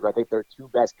pitchers, I think they're two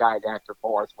best guys after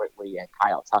Forrest Whitley and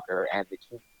Kyle Tucker, and the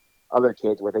two other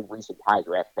kids were the recent high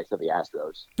draft picks of the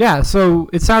Astros. Yeah, so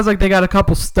it sounds like they got a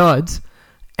couple studs,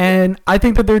 and I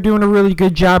think that they're doing a really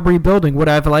good job rebuilding. Would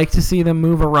I have liked to see them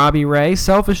move a Robbie Ray?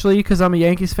 Selfishly, because I'm a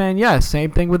Yankees fan, yes.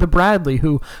 Same thing with a Bradley,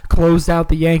 who closed out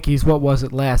the Yankees,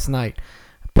 last night?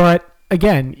 But,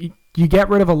 again, you get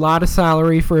rid of a lot of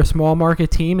salary for a small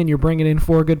market team and you're bringing in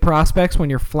 4 good prospects when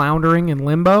you're floundering in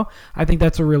limbo. I think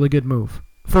that's a really good move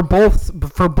for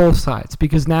both sides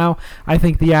because now I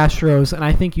think the Astros, and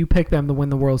I think you picked them to win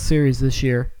the World Series this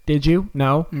year. Did you?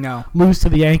 No. Lose to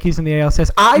the Yankees in the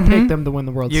ALCS. I picked them to win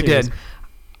the World Series. You did.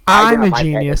 I'm a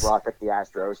genius. I picked the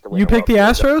Astros to win you picked the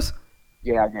Astros?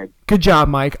 Yeah, I did. Good job,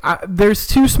 Mike. There's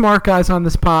 2 smart guys on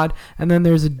this pod, and then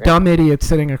there's a dumb idiot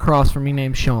sitting across from me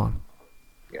named Sean.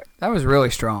 That was really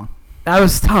strong. That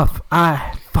was tough.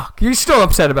 Fuck. You're still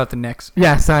upset about the Knicks.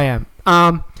 Yes, I am.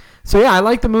 So, yeah, I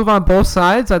like the move on both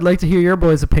sides. I'd like to hear your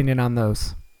boys' opinion on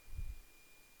those.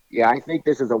 Yeah, I think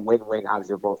this is a win-win,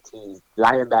 obviously, for both teams. The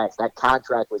Diamondbacks, that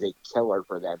contract was a killer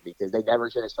for them because they never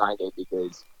should have signed it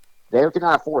because they could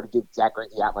not afford to give Zach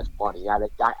Greinke that much money. Now, they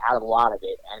got out of a lot of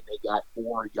it, and they got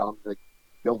 4 young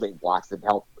building blocks that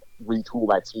help retool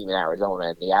that team in Arizona.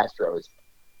 And the Astros,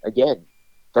 again,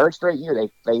 third straight year,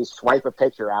 they swipe a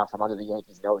pitcher out from under the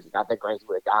Yankees' nose. Not that Greinke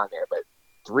would have gone there, but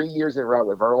 3 years in a row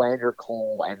with Verlander,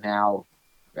 Cole, and now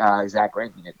Zach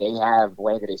Greinke, that they have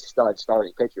landed a stud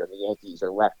starting pitcher, and the Yankees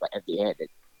are left empty-handed.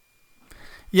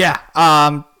 Yeah,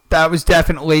 that was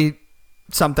definitely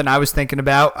something I was thinking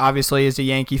about, obviously, as a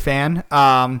Yankee fan.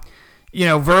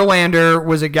 Verlander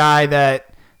was a guy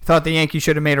that thought the Yankees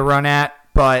should have made a run at,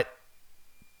 but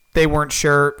they weren't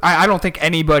sure. I don't think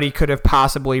anybody could have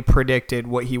possibly predicted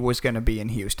what he was going to be in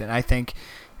Houston. I think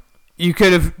you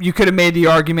could have made the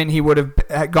argument he would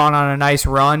have gone on a nice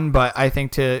run, but I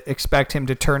think to expect him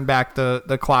to turn back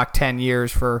the clock 10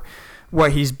 years for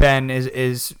what he's been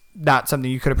is not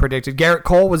something you could have predicted. Garrett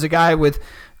Cole was a guy with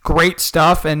great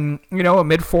stuff and a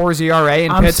mid-4s ERA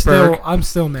in Pittsburgh. I'm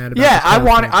still mad about Yeah,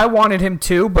 I wanted him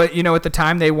too, but at the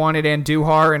time they wanted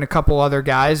Andujar and a couple other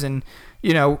guys, and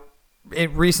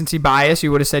in recency bias,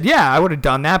 you would have said, yeah, I would have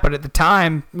done that. But at the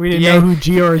time, we didn't know who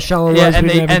Gio Urshela was.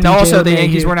 Yeah, and also the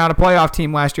Yankees were not a playoff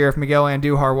team last year if Miguel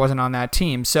Andujar wasn't on that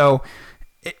team. So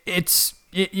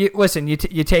listen, you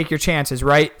take your chances,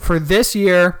 right? For this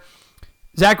year,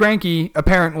 Zach Greinke,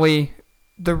 apparently,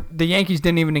 the Yankees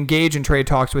didn't even engage in trade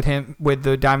talks with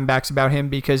the Diamondbacks about him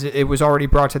because it was already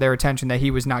brought to their attention that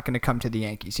he was not going to come to the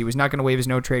Yankees. He was not going to waive his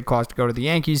no-trade clause to go to the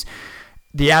Yankees.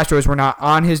 The Astros were not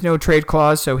on his no-trade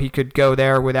clause, so he could go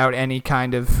there without any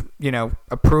kind of,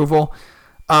 approval.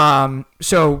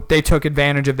 So they took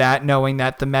advantage of that, knowing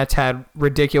that the Mets had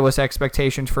ridiculous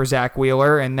expectations for Zach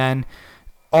Wheeler, and then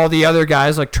all the other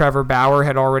guys like Trevor Bauer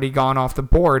had already gone off the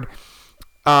board.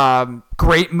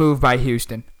 Great move by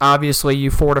Houston. Obviously,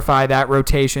 you fortify that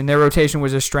rotation. Their rotation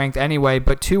was a strength anyway,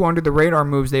 but 2 under-the-radar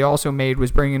moves they also made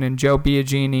was bringing in Joe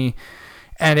Biagini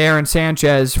and Aaron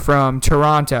Sanchez from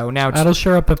Toronto. Now that'll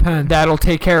shore up the pen. That'll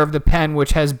take care of the pen,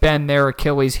 which has been their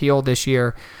Achilles heel this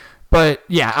year. But,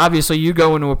 yeah, obviously you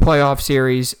go into a playoff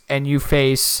series and you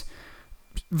face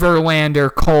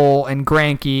Verlander, Cole, and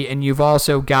Greinke, and you've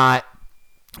also got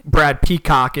Brad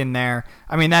Peacock in there.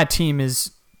 I mean, that team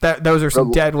is... Those are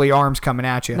some deadly arms coming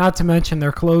at you. Not to mention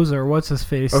their closer. What's his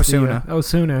face? Osuna.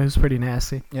 Osuna, who's pretty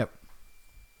nasty. Yep.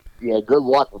 Yeah, good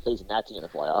luck with facing that team in the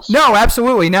playoffs. No,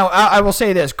 absolutely. Now, I will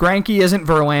say this. Greinke isn't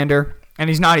Verlander, and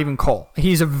he's not even Cole.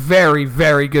 He's a very,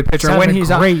 very good pitcher. He's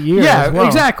having a great year as well.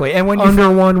 Exactly. And when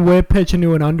under 1 WHIP, pitching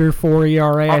to an under 4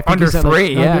 ERA. I think under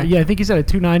 3, I think he's at a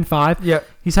 2.95. Yeah.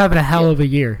 He's having a hell of a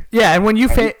year. Yeah, and when you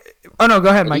face... Oh, no, go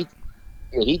ahead, Mike.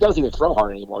 He doesn't even throw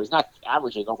hard anymore. He's not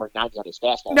averaging over 90 on his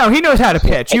fastball. No, he knows how to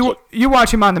pitch. You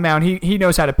watch him on the mound. He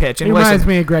knows how to pitch. And he reminds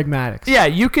me of Greg Maddux. Yeah,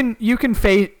 you can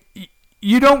face.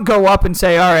 You don't go up and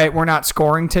say, "All right, we're not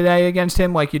scoring today against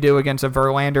him," like you do against a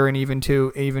Verlander and even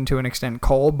to an extent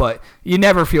Cole. But you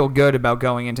never feel good about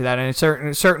going into that, and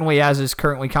it certainly as is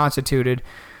currently constituted.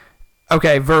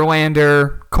 Okay,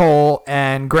 Verlander, Cole,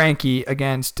 and Greinke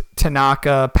against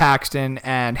Tanaka, Paxton,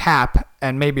 and Happ,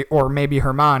 and maybe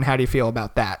Herman. How do you feel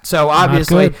about that? So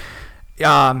obviously,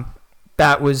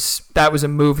 that was a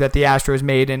move that the Astros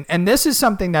made, and this is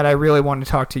something that I really want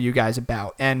to talk to you guys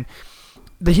about. And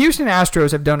the Houston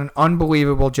Astros have done an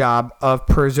unbelievable job of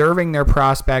preserving their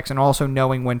prospects and also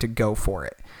knowing when to go for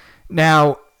it.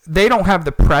 Now, they don't have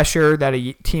the pressure that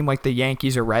a team like the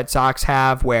Yankees or Red Sox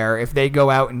have, where if they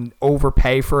go out and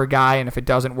overpay for a guy and if it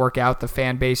doesn't work out, the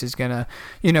fan base is going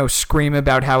to, scream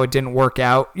about how it didn't work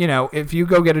out. If you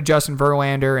go get a Justin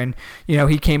Verlander and,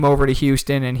 he came over to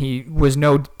Houston and he was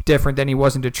no different than he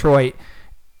was in Detroit,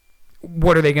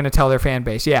 what are they going to tell their fan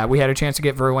base? Yeah, we had a chance to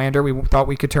get Verlander. We thought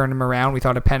we could turn him around. We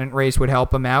thought a pennant race would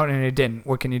help him out, and it didn't.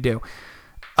 What can you do?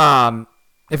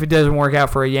 If it doesn't work out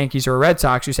for a Yankees or a Red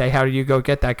Sox, you say, how do you go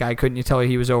get that guy? Couldn't you tell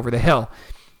he was over the hill?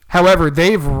 However,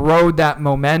 they've rode that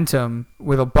momentum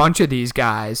with a bunch of these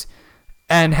guys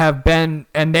and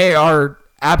they are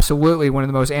absolutely one of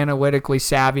the most analytically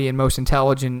savvy and most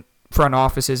intelligent front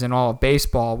offices in all of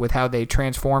baseball with how they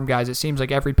transform guys. It seems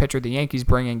like every pitcher the Yankees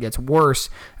bring in gets worse.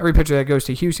 Every pitcher that goes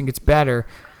to Houston gets better.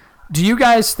 Do you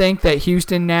guys think that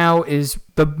Houston now is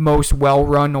the most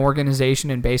well-run organization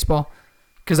in baseball?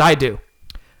 Because I do.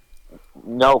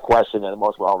 No question, they're the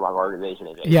most well-run organization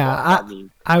in baseball. Yeah,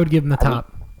 I would give them the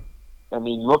top.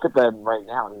 Look at them right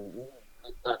now.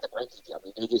 Not the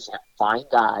Yankees. They just find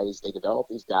guys. They develop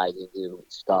these guys into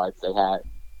studs.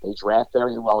 They draft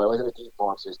very well. They live in a deep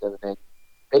farm system, and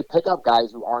they pick up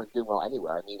guys who aren't doing well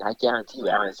anywhere. I guarantee you,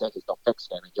 Aaron Sanchez will fix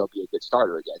him, and he'll be a good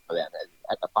starter again for them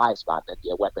at the 5 spot. Then be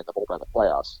a weapon in the bullpen in the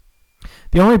playoffs.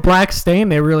 The only black stain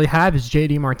they really have is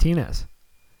J.D. Martinez,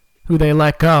 who they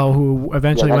let go, who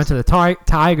eventually went to the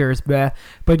Tigers. But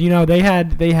they had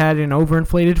an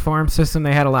overinflated farm system.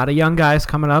 They had a lot of young guys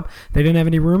coming up. They didn't have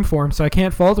any room for them, so I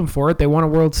can't fault them for it. They won a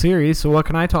World Series, so what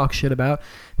can I talk shit about?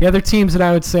 The other teams that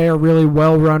I would say are really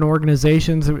well-run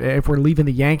organizations, if we're leaving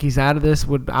the Yankees out of this,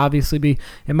 would obviously be,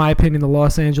 in my opinion, the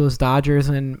Los Angeles Dodgers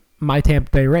and my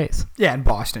Tampa Bay Rays. Yeah, and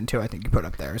Boston, too, I think you put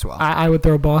up there as well. I would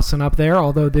throw Boston up there,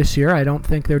 although this year I don't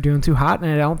think they're doing too hot,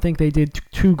 and I don't think they did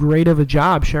too great of a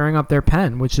job sharing up their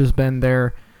pen, which has been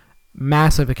their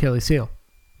massive Achilles heel.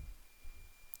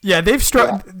 Yeah, they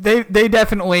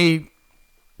definitely...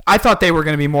 I thought they were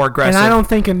going to be more aggressive. And I don't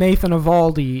think a Nathan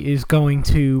Eovaldi is going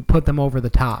to put them over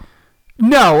the top.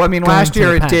 No, last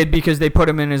year it did because they put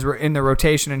him in the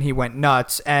rotation and he went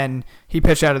nuts, and he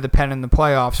pitched out of the pen in the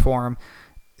playoffs for him.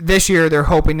 This year, they're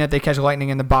hoping that they catch lightning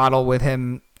in the bottle with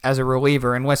him as a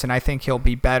reliever. And listen, I think he'll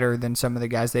be better than some of the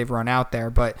guys they've run out there.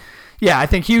 But, yeah, I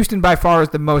think Houston by far is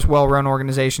the most well-run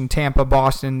organization. Tampa,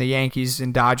 Boston, the Yankees,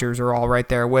 and Dodgers are all right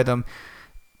there with them.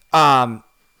 How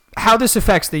this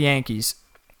affects the Yankees.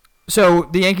 So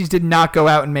the Yankees did not go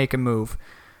out and make a move.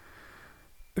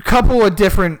 A couple of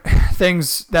different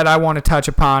things that I want to touch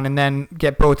upon and then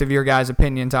get both of your guys'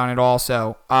 opinions on it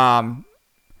also. I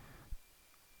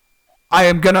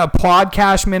am going to applaud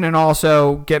Cashman and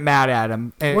also get mad at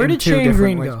him. Where did Shane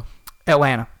Green go?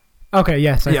 Atlanta. Okay,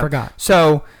 yes, I forgot.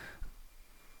 So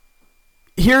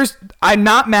I'm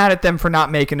not mad at them for not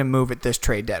making a move at this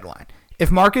trade deadline.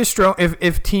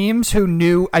 If teams who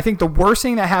knew, I think the worst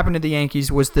thing that happened to the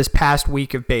Yankees was this past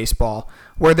week of baseball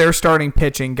where their starting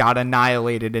pitching got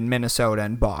annihilated in Minnesota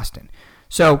and Boston.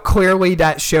 So clearly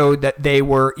that showed that they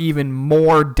were even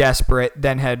more desperate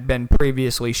than had been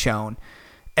previously shown.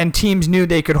 And teams knew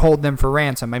they could hold them for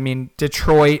ransom.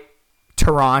 Detroit,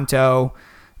 Toronto,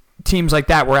 teams like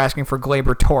that were asking for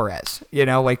Gleyber Torres.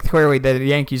 Clearly the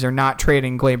Yankees are not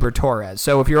trading Gleyber Torres.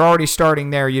 So if you're already starting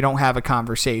there, you don't have a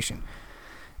conversation.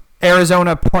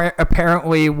 Arizona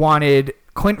apparently wanted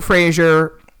Clint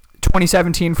Frazier,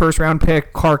 2017 first-round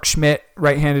pick, Clark Schmidt,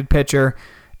 right-handed pitcher,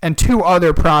 and 2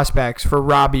 other prospects for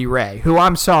Robbie Ray, who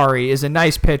I'm sorry is a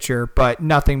nice pitcher, but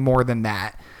nothing more than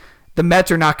that. The Mets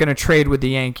are not going to trade with the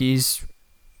Yankees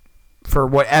for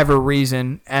whatever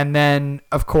reason. And then,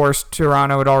 of course,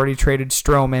 Toronto had already traded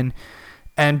Stroman.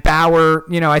 And Bauer,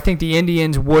 I think the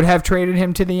Indians would have traded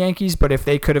him to the Yankees, but if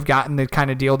they could have gotten the kind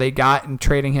of deal they got and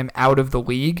trading him out of the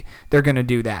league, they're going to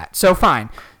do that. So fine.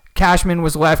 Cashman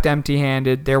was left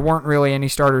empty-handed. There weren't really any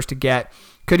starters to get.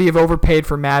 Could he have overpaid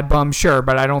for Mad Bum? Sure,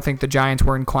 but I don't think the Giants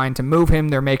were inclined to move him.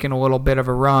 They're making a little bit of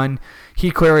a run. He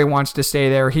clearly wants to stay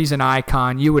there. He's an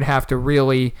icon. You would have to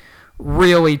really,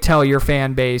 really tell your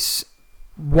fan base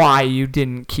why you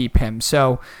didn't keep him.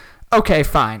 So, okay,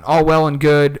 fine. All well and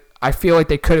good. I feel like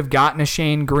they could have gotten a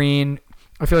Shane Green.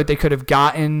 I feel like they could have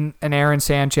gotten an Aaron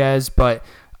Sanchez, but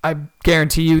I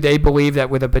guarantee you they believe that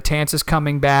with a Betances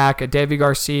coming back, a Deivi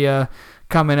Garcia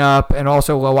coming up, and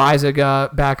also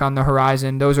Loaizaga back on the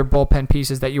horizon, those are bullpen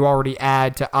pieces that you already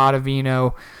add to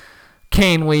Ottavino,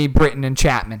 Canely, Britton, and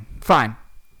Chapman. Fine.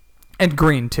 And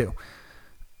Green, too.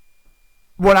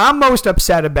 What I'm most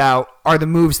upset about are the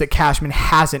moves that Cashman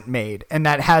hasn't made, and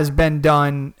that has been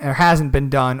done or hasn't been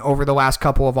done over the last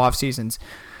couple of off seasons.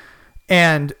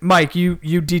 And Mike, you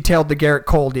detailed the Garrett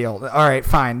Cole deal. All right,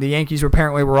 fine. The Yankees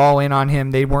apparently were all in on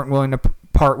him. They weren't willing to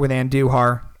part with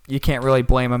Andujar. You can't really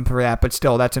blame them for that, but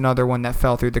still, that's another one that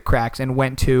fell through the cracks and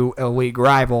went to a league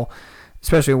rival,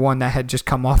 especially one that had just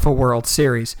come off a World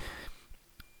Series.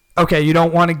 Okay, you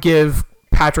don't want to give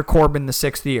Patrick Corbin the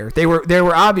 6th year. They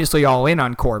were obviously all in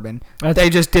on Corbin. They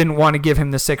just didn't want to give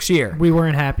him the 6th year. We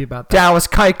weren't happy about that. Dallas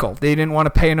Keuchel, they didn't want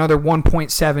to pay another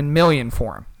 $1.7 million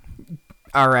for him.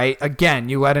 All right, again,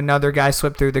 you let another guy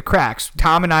slip through the cracks.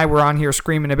 Tom and I were on here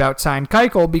screaming about signing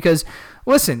Keuchel because,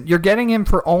 listen, you're getting him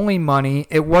for only money.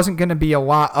 It wasn't going to be a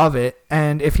lot of it,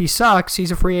 and if he sucks,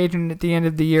 he's a free agent at the end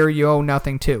of the year. You owe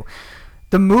nothing to.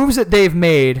 The moves that they've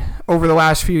made over the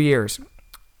last few years,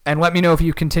 and let me know if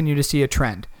you continue to see a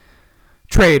trend.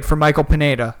 Trade for Michael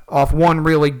Pineda off one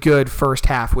really good first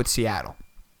half with Seattle.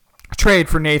 Trade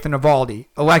for Nathan Eovaldi.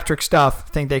 Electric stuff.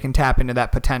 Think they can tap into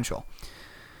that potential.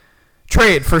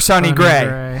 Trade for Sonny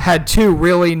Gray. Had 2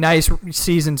 really nice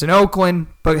seasons in Oakland,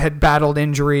 but had battled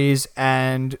injuries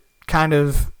and kind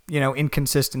of,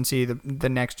 inconsistency the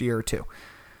next year or two.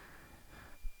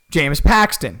 James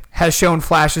Paxton has shown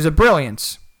flashes of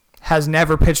brilliance. Has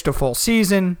never pitched a full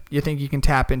season. You think you can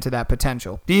tap into that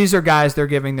potential. These are guys they're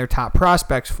giving their top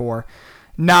prospects for,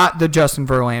 not the Justin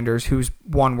Verlanders, who's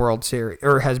won World Series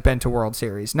or has been to World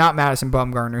Series. Not Madison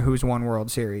Bumgarner, who's won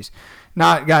World Series.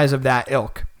 Not guys of that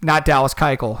ilk. Not Dallas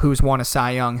Keuchel, who's won a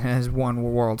Cy Young and has won a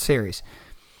World Series.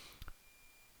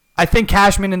 I think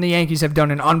Cashman and the Yankees have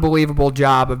done an unbelievable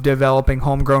job of developing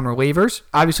homegrown relievers.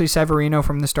 Obviously, Severino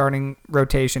from the starting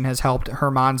rotation has helped.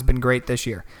 Herman's been great this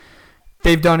year.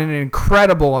 They've done an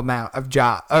incredible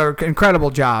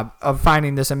job of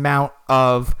finding this amount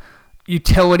of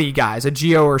utility guys, a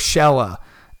Gio Urshela,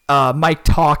 Mike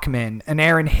Tauchman, an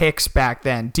Aaron Hicks back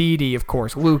then, Didi, of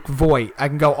course, Luke Voigt. I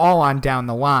can go all on down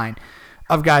the line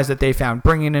of guys that they found,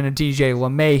 bringing in a DJ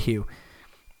LeMahieu.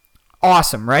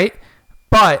 Awesome, right?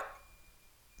 But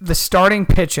the starting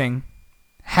pitching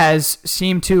has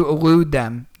seemed to elude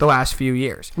them the last few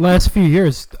years.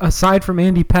 Aside from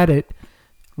Andy Pettitte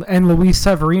and Luis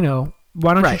Severino,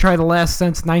 why don't you try the last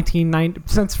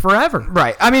since forever?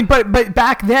 Right. I mean, but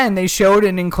back then they showed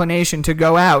an inclination to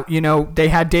go out. They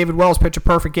had David Wells pitch a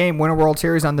perfect game, win a World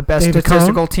Series on the best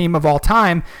statistical team of all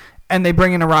time, and they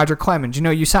bring in a Roger Clemens.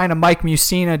 You sign a Mike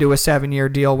Mussina to a 7-year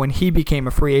deal when he became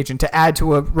a free agent to add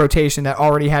to a rotation that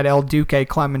already had El Duque,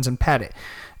 Clemens, and Pettitte.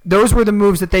 Those were the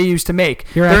moves that they used to make.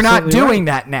 They're not doing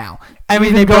that now. I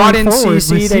mean, they brought in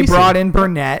CeCe, they brought in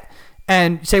Burnett.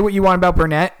 And say what you want about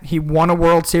Burnett. He won a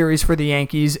World Series for the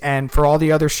Yankees, and for all the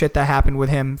other shit that happened with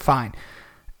him, fine.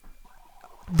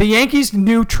 The Yankees'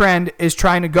 new trend is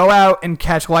trying to go out and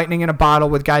catch lightning in a bottle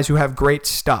with guys who have great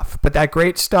stuff. But that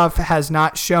great stuff has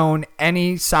not shown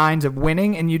any signs of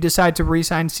winning, and you decide to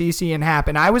re-sign CeCe and Happ.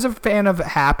 And I was a fan of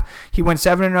Happ. He went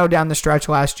 7-0 down the stretch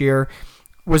last year.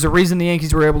 Was the reason the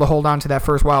Yankees were able to hold on to that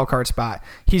first wild card spot.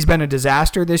 He's been a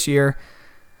disaster this year.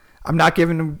 I'm not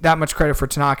giving him that much credit for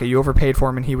Tanaka. You overpaid for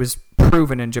him, and he was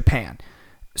proven in Japan.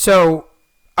 So,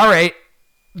 all right,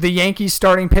 the Yankees'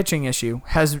 starting pitching issue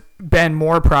has been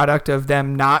more a product of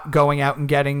them not going out and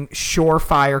getting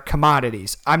surefire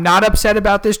commodities. I'm not upset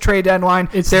about this trade deadline.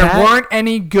 There weren't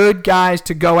any good guys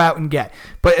to go out and get.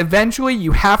 But eventually,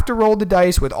 you have to roll the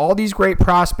dice with all these great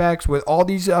prospects, with all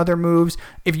these other moves.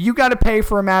 If you got to pay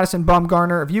for a Madison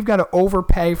Bumgarner, if you've got to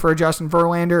overpay for a Justin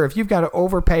Verlander, if you've got to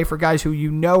overpay for guys who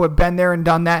have been there and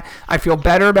done that, I feel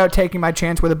better about taking my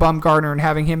chance with a Bumgarner and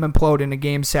having him implode in a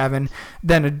Game 7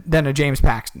 than a James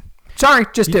Paxton. Sorry,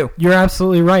 just do. You're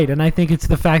absolutely right, and I think it's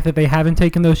the fact that they haven't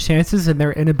taken those chances and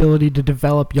their inability to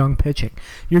develop young pitching.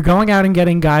 You're going out and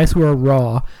getting guys who are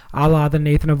raw, a la the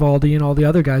Nathan Eovaldi and all the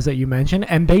other guys that you mentioned,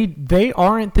 and they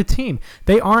aren't the team.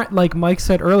 They aren't, like Mike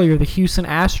said earlier, the Houston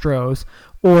Astros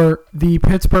Or the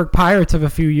Pittsburgh Pirates of a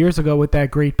few years ago with that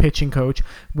great pitching coach,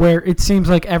 where it seems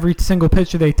like every single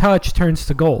pitcher they touch turns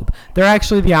to gold. They're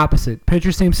actually the opposite.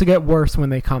 Pitcher seems to get worse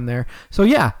when they come there. So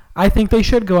yeah, I think they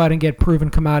should go out and get proven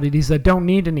commodities that don't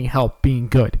need any help being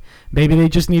good. Maybe they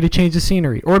just need to change the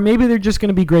scenery. Or maybe they're just going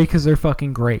to be great because they're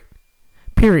fucking great.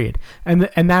 Period. And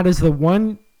that is the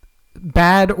one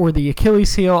bad or the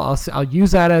Achilles heel, I'll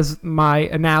use that as my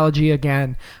analogy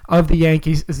again, of the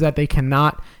Yankees, is that they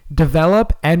cannot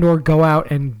develop and or go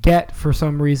out and get, for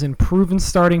some reason, proven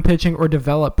starting pitching or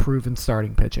develop proven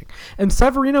starting pitching. And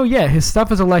Severino, yeah, his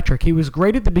stuff is electric. He was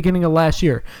great at the beginning of last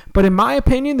year. But in my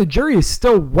opinion, the jury is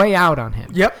still way out on him.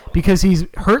 Yep. Because he's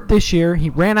hurt this year. He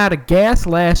ran out of gas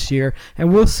last year.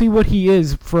 And we'll see what he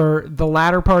is for the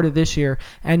latter part of this year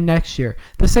and next year.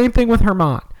 The same thing with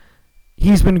Herman.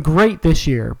 He's been great this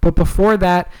year. But before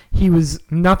that, he was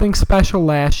nothing special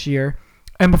last year.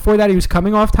 And before that, he was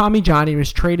coming off Tommy John. He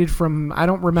was traded from, I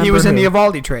don't remember. He was in who. the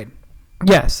Eovaldi trade.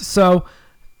 Yes. So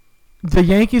the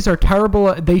Yankees are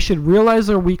terrible. They should realize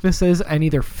their weaknesses and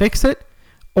either fix it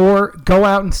or go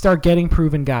out and start getting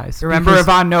proven guys. Remember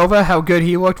Ivan Nova, how good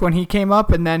he looked when he came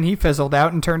up, and then he fizzled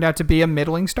out and turned out to be a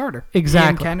middling starter.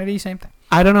 Exactly. Ian Kennedy, same thing.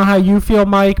 I don't know how you feel,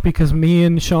 Mike, because me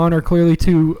and Sean are clearly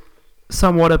two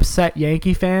somewhat upset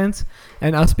Yankee fans,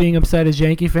 and us being upset as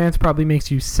Yankee fans probably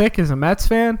makes you sick as a Mets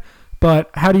fan.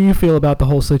 But how do you feel about the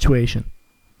whole situation?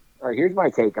 All right, here's my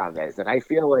take on this, and I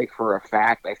feel like for a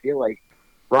fact, I feel like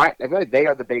they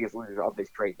are the biggest losers of this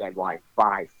trade deadline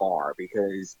by far,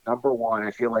 because number one, I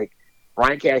feel like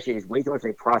Brian Cashman is way too much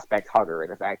a prospect hugger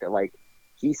in the fact that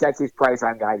he sets his price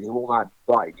on guys who will not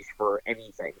budge for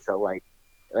anything. So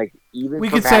even we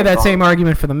could say that same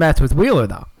argument for the Mets with Wheeler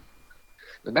though.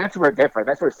 The Mets were different.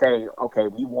 That's where saying, okay,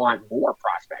 we want more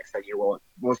prospects than you will.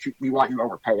 We want you to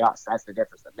overpay us. That's the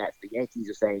difference. The Mets, the Yankees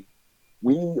are saying,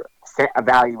 we set a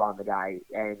value on the guy,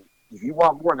 and if you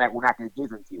want more than that, we're not going to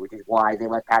give them to you, which is why they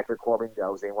let Patrick Corbin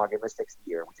go. They didn't want to give him a 6th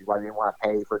year, which is why they didn't want to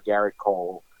pay for Garrett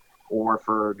Cole or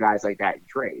for guys like that in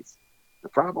trades. The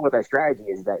problem with that strategy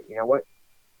is that, you know what?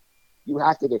 You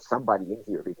have to get somebody in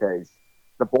here because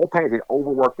the bullpen has been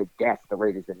overworked to death the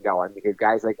rate it's been going, because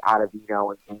guys like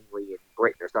Ottavino and Kingley and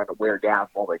Britton are starting to wear down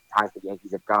from all the times the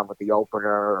Yankees have gone with the opener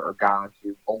or gone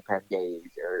to bullpen days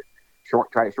or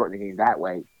try to shorten the games that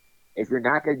way. If you're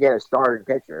not going to get a starting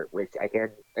pitcher, which again,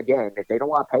 if they don't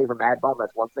want to pay for Mad Bum,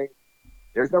 that's one thing.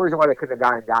 There's no reason why they couldn't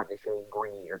have gotten a Shane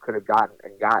Green or could have gotten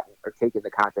or taken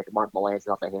the contract of Mark Melancon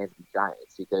off the hands of the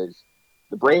Giants, because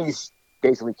the Braves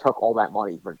basically took all that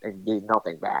money and gave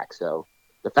nothing back. So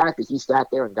the fact that he sat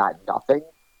there and got nothing,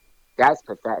 that's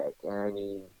pathetic. And I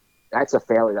mean, that's a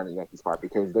failure on the Yankees' part,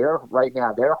 because their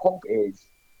hope is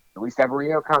Luis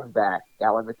Severino comes back,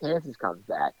 Alan McCann comes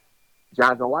back,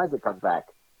 Jonathan Loáisiga comes back.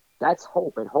 That's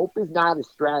hope, and hope is not a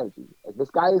strategy. And this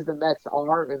guy is the Mets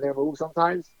are in their moves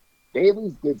sometimes. They at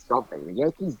least did something. The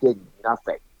Yankees did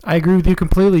nothing. I agree with you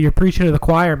completely. You're preaching to the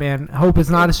choir, man. Hope is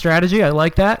not a strategy. I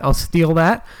like that. I'll steal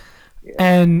that. Yeah.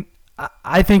 And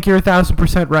I think you're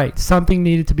 1,000% right. Something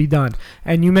needed to be done.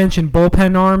 And you mentioned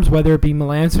bullpen arms, whether it be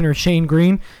Melancon or Shane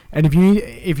Green. And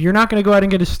if you're not going to go out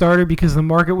and get a starter because the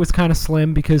market was kind of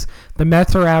slim, because the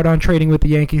Mets are out on trading with the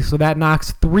Yankees, so that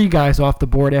knocks 3 guys off the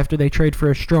board after they trade for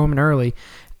a Stroman early.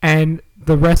 And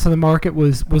the rest of the market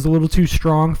was a little too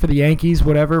strong for the Yankees,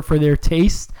 whatever, for their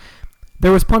taste.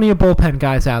 There was plenty of bullpen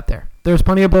guys out there. There was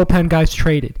plenty of bullpen guys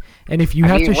traded. And if you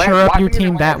have to shore up your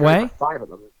team that way... 5 of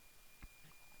them.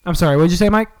 I'm sorry, what did you say,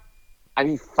 Mike? I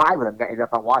mean, 5 of them ended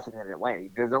up on Washington and Atlanta.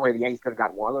 There's no way the Yankees could have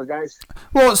gotten one of those guys.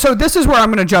 Well, so this is where I'm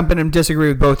going to jump in and disagree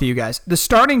with both of you guys. The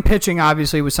starting pitching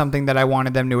obviously was something that I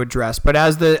wanted them to address, but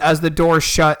as the door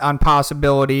shut on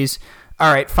possibilities,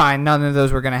 all right, fine, none of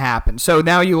those were going to happen. So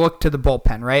now you look to the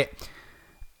bullpen, right?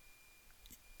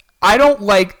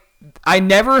 I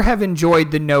never have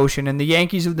enjoyed the notion, and the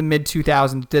Yankees of the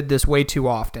mid-2000s did this way too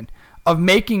often, of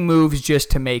making moves just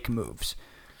to make moves.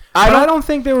 I don't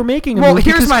think they were making a move,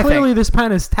 here's my clearly thing. This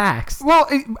pen is taxed. Well,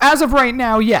 as of right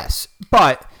now, yes.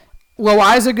 But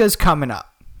Loáisiga's coming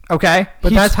up, okay?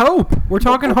 But that's hope. We're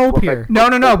talking hope here.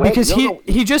 No, because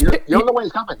he just... You don't know when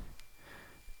he's coming.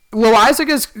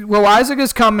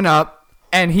 Loáisiga's coming up,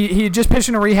 and he just pitched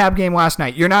in a rehab game last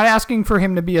night. You're not asking for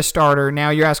him to be a starter.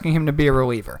 Now you're asking him to be a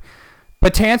reliever.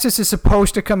 Betances is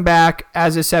supposed to come back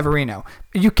as a Severino.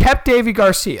 You kept Deivi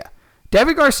Garcia.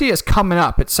 Deivi Garcia is coming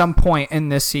up at some point in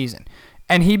this season,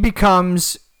 and he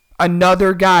becomes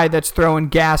another guy that's throwing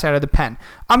gas out of the pen.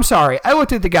 I'm sorry, I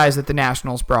looked at the guys that the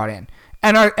Nationals brought in,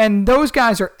 and those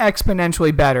guys are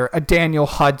exponentially better. A Daniel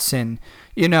Hudson,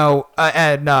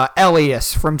 and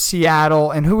Elias from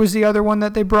Seattle, and who was the other one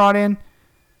that they brought in?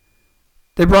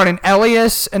 They brought in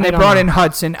Elias and they brought in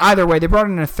Hudson. Either way, they brought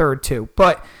in a third too.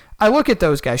 But I look at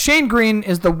those guys. Shane Green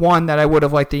is the one that I would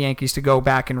have liked the Yankees to go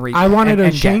back and read. I wanted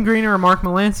a Shane Green or a Mark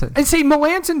Melancon. And see,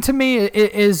 Melancon to me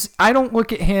is I don't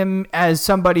look at him as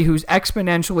somebody who's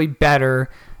exponentially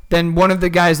better than one of the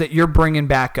guys that you're bringing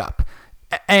back up.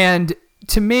 And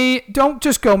to me, don't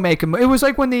just go make him. It was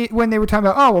like when they were talking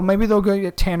about, oh, well, maybe they'll go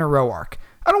get Tanner Roark.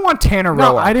 I don't want Tanner Roark.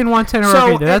 No, I didn't want Tanner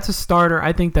Roark either. That's a starter.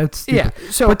 I think that's stupid.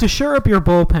 Yeah, but to shore up your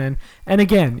bullpen, and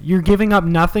again, you're giving up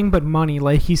nothing but money,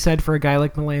 like he said, for a guy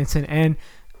like Melancon, and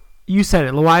you said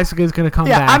it. Loaisiga is going to come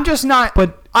back. Yeah, I'm just not.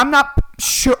 But I'm not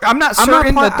sure. I'm not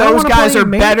certain that those guys are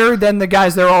better than the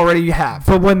guys they already have.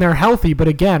 But when they're healthy, but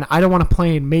again, I don't want to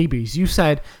play in maybes. You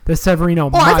said that Severino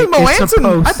I think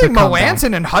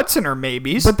Melancon and Hudson are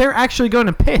maybes. But they're actually going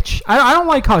to pitch. I don't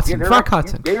like Hudson. Fuck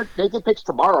Hudson. They can pitch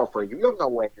tomorrow for you. You don't know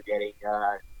when you're getting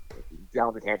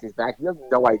Dellin Betances back. You have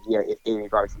no idea if Damian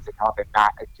Garcia's a top and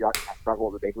not a struggle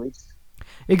in the big leagues.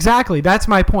 Exactly. That's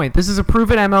my point. This is a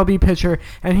proven MLB pitcher,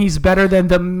 and he's better than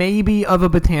the maybe of a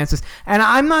Betances. And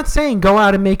I'm not saying go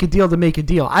out and make a deal to make a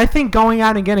deal. I think going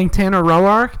out and getting Tanner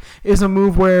Roark is a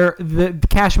move where the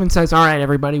Cashman says, all right,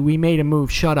 everybody, we made a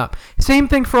move. Shut up. Same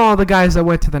thing for all the guys that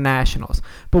went to the Nationals.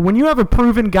 But when you have a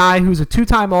proven guy who's a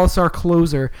two-time All-Star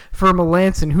closer for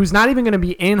Melancon, who's not even going to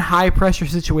be in high-pressure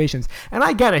situations, and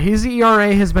I get it. His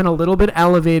ERA has been a little bit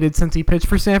elevated since he pitched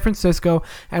for San Francisco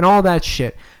and all that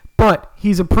shit. But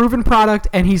he's a proven product,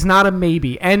 and he's not a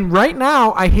maybe. And right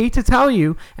now, I hate to tell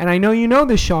you, and I know you know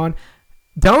this, Sean,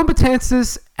 Dellin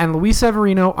Betances and Luis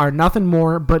Severino are nothing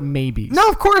more but maybes. No,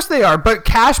 of course they are. But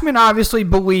Cashman obviously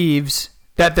believes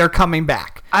that they're coming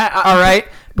back. All right?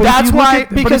 That's why,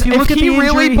 because if he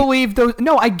really believed those...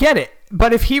 No, I get it.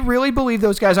 But if he really believed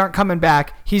those guys aren't coming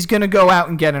back, he's going to go out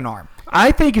and get an arm.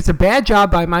 I think it's a bad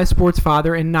job by my sports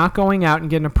father in not going out and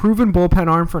getting a proven bullpen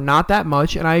arm for not that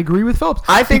much, and I agree with Phillips.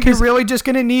 I think you're really just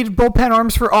going to need bullpen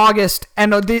arms for August,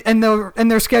 and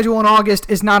their schedule in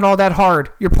August is not all that hard.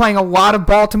 You're playing a lot of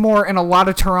Baltimore and a lot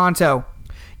of Toronto.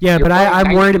 Yeah, but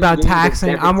I'm worried about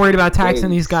taxing. I'm worried about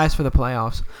taxing these guys for the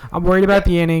playoffs. I'm worried about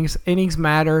the innings. Innings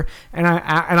matter, and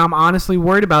I'm honestly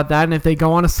worried about that. And if they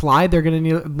go on a slide, they're gonna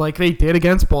need, like they did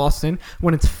against Boston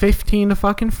when it's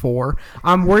 15-4.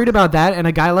 I'm worried about that. And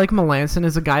a guy like Melancon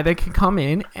is a guy that can come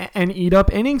in and eat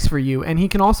up innings for you, and he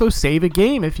can also save a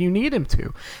game if you need him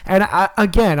to. And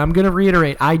again, I'm gonna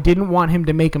reiterate: I didn't want him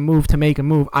to make a move to make a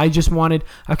move. I just wanted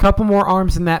a couple more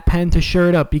arms in that pen to shore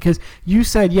it up because you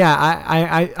said,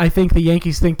 yeah, I think the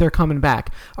Yankees think they're coming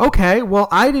back. Okay, well,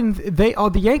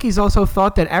 the Yankees also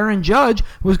thought that Aaron Judge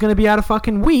was going to be out a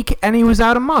fucking week, and he was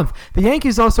out a month. The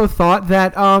Yankees also thought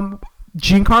that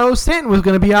Giancarlo Stanton was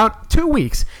going to be out 2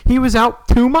 weeks. He was out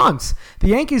 2 months. The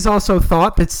Yankees also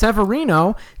thought that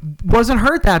Severino wasn't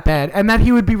hurt that bad, and that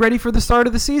he would be ready for the start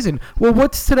of the season. Well,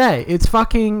 what's today? It's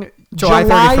fucking July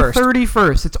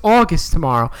 31st. It's August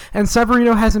tomorrow, and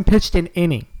Severino hasn't pitched an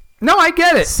inning. No, I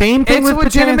get it. Same thing with Betances.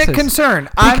 It's a legitimate concern.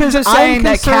 I'm just saying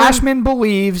that Cashman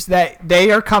believes that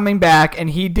they are coming back, and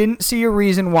he didn't see a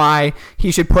reason why he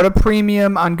should put a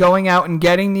premium on going out and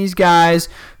getting these guys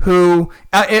who...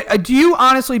 do you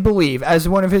honestly believe, as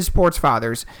one of his sports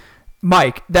fathers,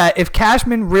 Mike, that if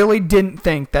Cashman really didn't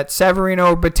think that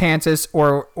Severino or Betances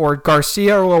or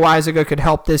Garcia or Loaizaga could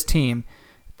help this team,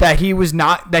 that he was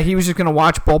just going to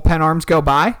watch bullpen arms go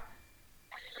by?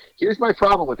 Here's my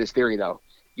problem with this theory, though.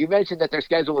 You mentioned that their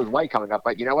schedule is light coming up,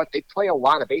 but you know what? They play a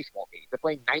lot of baseball games. They're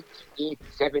playing 19 games,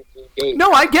 17 days.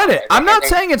 No, I get it. I'm not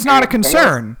saying it's not a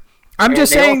concern. I'm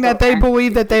just saying that they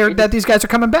believe that these guys are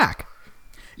coming back.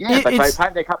 Yeah, but by the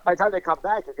time they come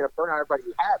back, you're going to burn out everybody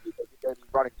you have because you're going to be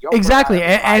running the overtime. Exactly,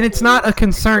 and it's not a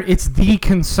concern. It's the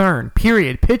concern,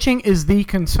 period. Pitching is the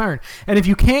concern. And if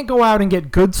you can't go out and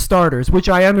get good starters, which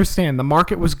I understand, the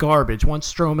market was garbage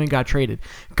once Stroman got traded,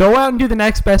 go out and do the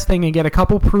next best thing and get a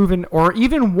couple proven or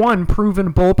even one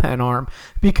proven bullpen arm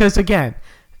because, again,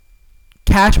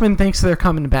 Cashman thinks they're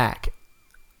coming back.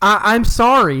 I'm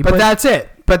sorry, but that's it.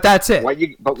 But that's it. What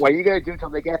are you going to do until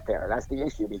they get there? That's the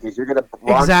issue because you're going to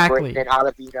run Britton and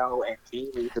Ottavino and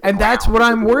Healy. And that's what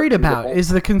I'm worried about is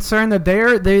the concern that they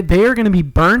are going to be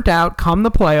burnt out come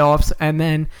the playoffs, and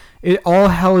then all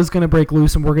hell is going to break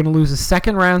loose, and we're going to lose a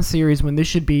second round series when this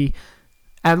should be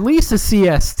at least a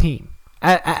CS team.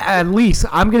 At least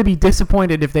I'm going to be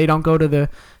disappointed if they don't go to the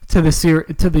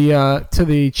championship.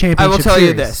 I will tell series.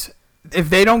 you this: if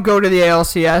they don't go to the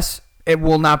ALCS, it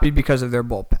will not be because of their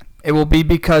bullpen. It will be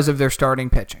because of their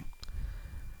starting pitching.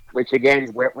 Which, again,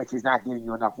 is not giving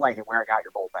you enough light and wearing out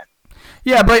your bullpen.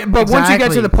 Yeah, but once you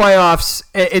get to Exactly. the playoffs,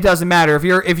 it doesn't matter.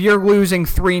 If you're losing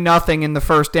 3-0 in the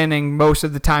first inning, most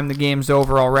of the time the game's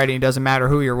over already. It doesn't matter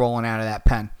who you're rolling out of that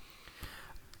pen.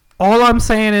 All I'm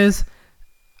saying is,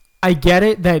 I get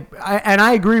it and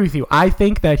I agree with you. I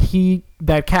think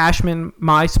that Cashman,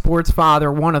 my sports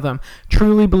father, one of them,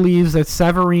 truly believes that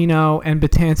Severino and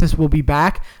Betances will be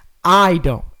back. I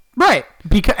don't. Right.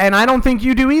 And I don't think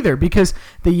you do either, because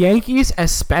the Yankees,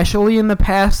 especially in the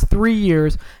past 3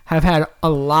 years, have had a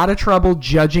lot of trouble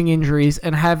judging injuries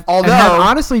and have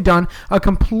honestly done a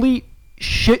complete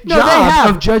shit job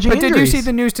of judging injuries. But did you see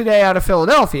the news today out of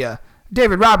Philadelphia?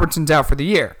 David Robertson's out for the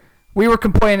year. We were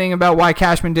complaining about why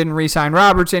Cashman didn't re-sign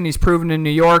Robertson. He's proven in New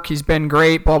York he's been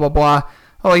great, blah, blah, blah.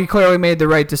 Well, he clearly made the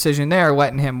right decision there,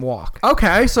 letting him walk.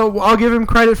 Okay, so I'll give him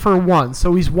credit for one.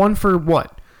 So he's one for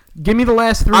what? Give me the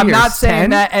last 3 years. I'm not saying 10?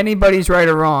 that anybody's right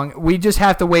or wrong. We just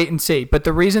have to wait and see. But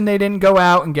the reason they didn't go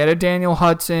out and get a Daniel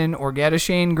Hudson or get a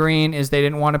Shane Green is they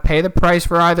didn't want to pay the price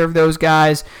for either of those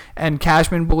guys. And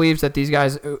Cashman believes that these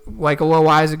guys, like a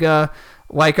Loizaga,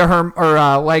 like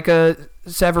a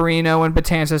Severino and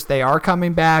Betances, they are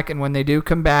coming back. And when they do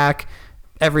come back,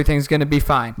 everything's going to be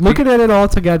fine. Looking at it all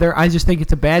together, I just think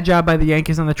it's a bad job by the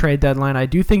Yankees on the trade deadline. I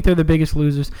do think they're the biggest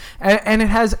losers, and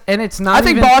it's not. I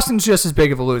think Boston's just as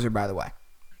big of a loser, by the way.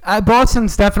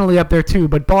 Boston's definitely up there too,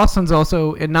 but Boston's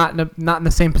also not in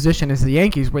the same position as the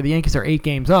Yankees, where the Yankees are 8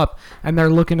 games up and they're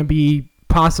looking to be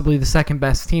possibly the second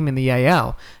best team in the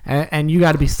AL, and you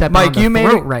got to be stepping on the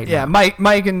throat right now. Yeah,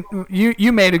 Mike, and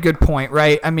you made a good point,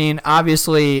 right? I mean,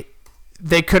 obviously,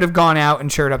 they could have gone out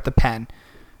and shored up the pen.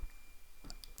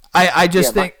 I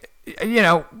just think,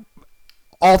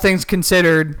 all things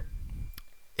considered,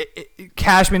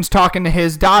 Cashman's talking to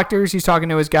his doctors. He's talking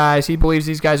to his guys. He believes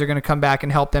these guys are going to come back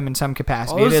and help them in some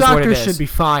capacity. Those doctors should be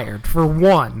fired, for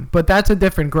one, but that's a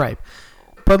different gripe.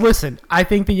 But listen, I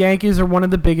think the Yankees are one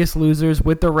of the biggest losers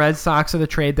with the Red Sox of the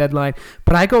trade deadline.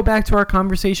 But I go back to our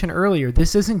conversation earlier.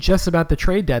 This isn't just about the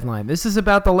trade deadline. This is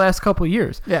about the last couple of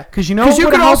years. Yeah. Because you would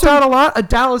have helped out a lot? A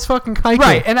Dallas fucking Keuchel.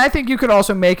 Right, and I think you could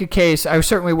also make a case, I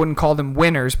certainly wouldn't call them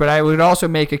winners, but I would also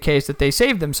make a case that they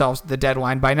saved themselves at the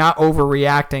deadline by not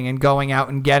overreacting and going out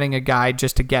and getting a guy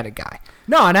just to get a guy.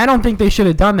 No, and I don't think they should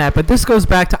have done that. But this goes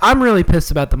back to, I'm really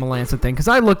pissed about the Melancon thing, because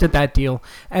I looked at that deal,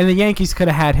 and the Yankees could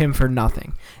have had him for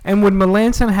nothing. And would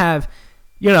Melancon have,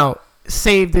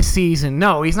 saved the season?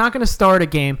 No, he's not going to start a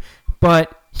game,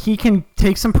 but he can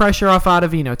take some pressure off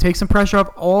Ottavino, take some pressure off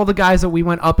all the guys that we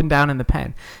went up and down in the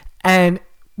pen. And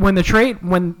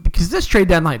because this trade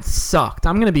deadline sucked,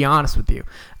 I'm going to be honest with you.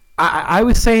 I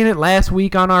was saying it last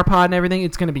week on our pod and everything.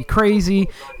 It's going to be crazy.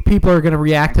 People are going to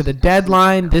react to the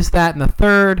deadline, this, that, and the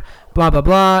third, blah, blah,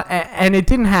 blah. And it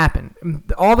didn't happen.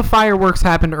 All the fireworks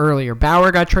happened earlier.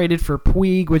 Bauer got traded for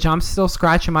Puig, which I'm still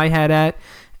scratching my head at,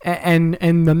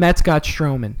 and the Mets got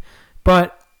Stroman.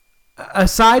 But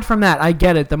aside from that, I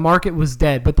get it. The market was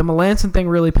dead. But the Melancon thing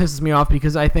really pisses me off,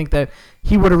 because I think that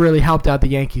he would have really helped out the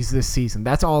Yankees this season.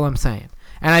 That's all I'm saying.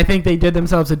 And I think they did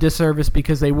themselves a disservice,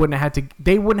 because they wouldn't have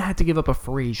to give up a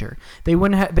Frazier. They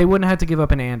wouldn't have to give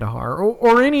up an Andahar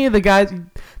or any of the guys.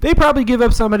 They probably give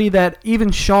up somebody that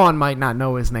even Sean might not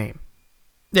know his name.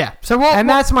 Yeah.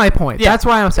 That's my point. Yeah. That's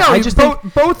why I'm saying. No, I just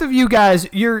think both of you guys,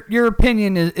 your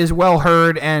opinion is well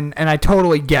heard, and I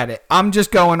totally get it. I'm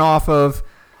just going off of,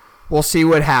 we'll see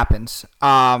what happens.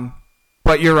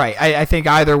 But you're right. I think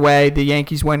either way, the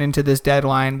Yankees went into this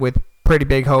deadline with pretty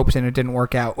big hopes, and it didn't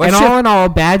work out. All in all,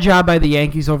 bad job by the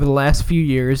Yankees over the last few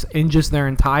years in just their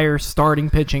entire starting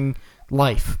pitching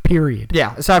life, period.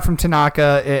 Yeah, aside from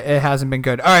Tanaka, it hasn't been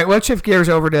good. All right, let's shift gears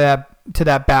over to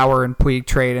that Bauer and Puig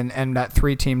trade and that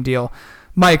 3-team deal.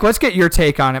 Mike, let's get your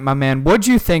take on it, my man. What'd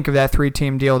you think of that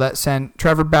 3-team deal that sent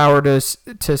Trevor Bauer to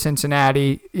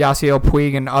Cincinnati, Yasiel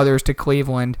Puig and others to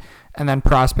Cleveland, and then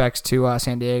prospects to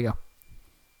San Diego?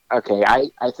 Okay,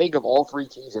 I think of all 3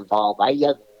 teams involved, I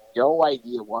have no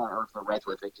idea what on earth the Reds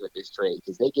were thinking with this trade,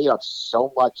 because they gave up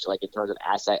so much, in terms of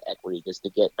asset equity, just to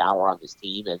get Bauer on this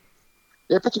team, and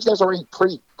their pitching staff is already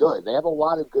pretty good. They have a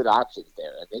lot of good options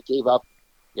there, and they gave up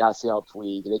Yasiel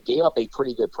Puig. They gave up a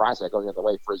pretty good prospect going the other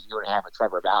way for a year and a half of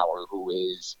Trevor Bauer, who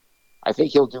is, I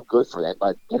think he'll do good for them,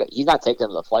 but he's not taking them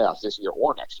to the playoffs this year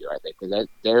or next year, I think, because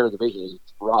their division is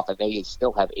rough, and they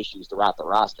still have issues throughout the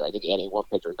roster. I think adding one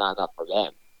pitcher is not enough for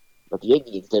them. But the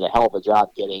Indians did a hell of a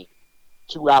job getting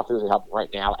 2 outfielders to help them right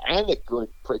now, and a good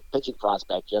pitching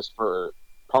prospect just for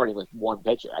parting with 1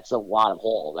 pitcher. That's a lot of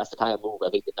haul. That's the kind of move I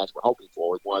think the Mets were hoping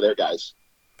for with one of their guys.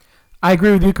 I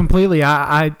agree with you completely.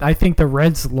 I think the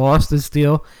Reds lost this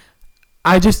deal.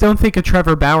 I just don't think a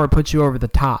Trevor Bauer puts you over the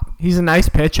top. He's a nice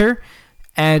pitcher,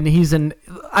 And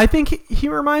I think he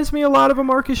reminds me a lot of a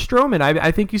Marcus Stroman.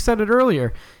 I think you said it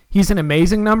earlier. He's an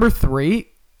amazing number 3,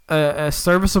 a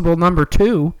serviceable number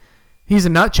 2. He's a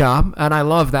nut job, and I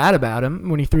love that about him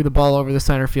when he threw the ball over the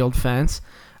center field fence.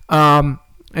 And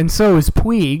so is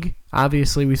Puig.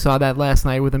 Obviously, we saw that last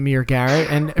night with Amir Garrett,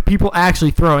 and people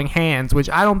actually throwing hands, which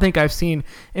I don't think I've seen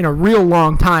in a real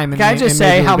long time. Can I just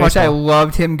say how much I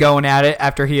loved him going at it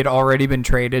after he had already been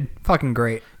traded? Fucking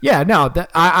great. Yeah, no,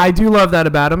 I do love that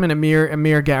about him. And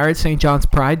Amir Garrett, St. John's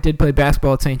pride, did play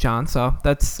basketball at St. John's, so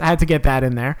I had to get that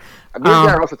in there. Amir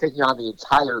Garrett also taking on the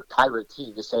entire Pirate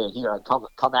team, just saying, "Here, come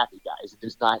at me, guys," and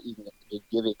just not even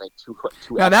giving like two.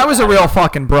 No, that was a real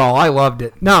fucking brawl. I loved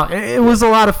it. No, it was a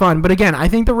lot of fun. But again, I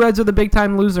think the Reds are the big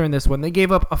time loser in this one. They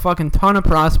gave up a fucking ton of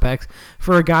prospects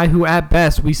for a guy who, at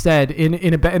best, we said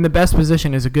in the best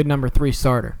position is a good number 3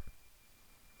 starter.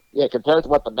 Yeah, compared to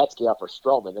what the Mets gave up for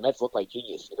Stroman, the Mets look like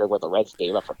genius compared to what the Reds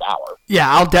gave up for Bauer. Yeah,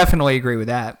 I'll definitely agree with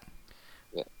that.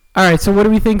 Yeah. All right, so what do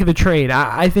we think of the trade?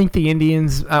 I think the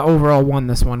Indians overall won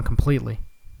this one completely.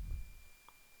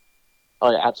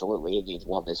 Oh, yeah, absolutely. Indians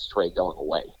won this trade going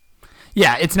away.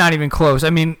 Yeah, it's not even close. I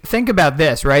mean, think about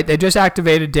this, right? They just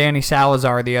activated Danny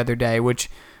Salazar the other day, which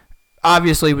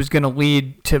obviously was going to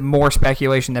lead to more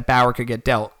speculation that Bauer could get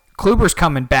dealt. Kluber's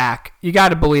coming back. You got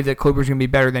to believe that Kluber's going to be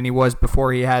better than he was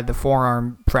before he had the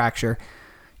forearm fracture.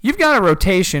 You've got a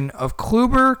rotation of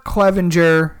Kluber,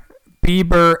 Clevenger,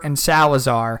 Bieber, and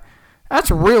Salazar.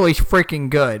 That's really freaking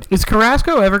good. Is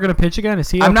Carrasco ever going to pitch again? Is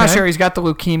he okay? I'm not sure. He's got the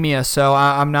leukemia, so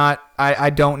I'm not.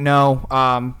 I don't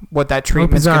know what that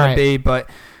treatment's going to be. But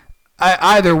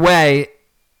either way,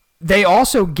 they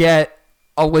also get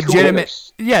a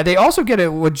legitimate. Yeah, they also get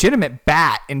a legitimate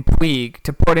bat in Puig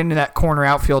to put into that corner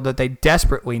outfield that they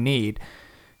desperately need,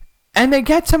 and they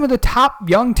get some of the top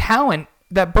young talent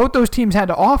that both those teams had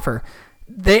to offer.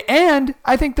 And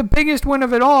I think the biggest win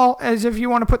of it all, as if you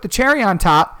want to put the cherry on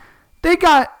top, they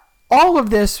got all of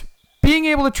this being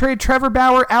able to trade Trevor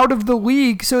Bauer out of the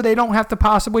league so they don't have to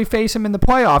possibly face him in the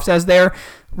playoffs, as they're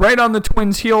right on the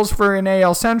Twins' heels for an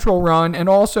AL Central run and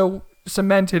also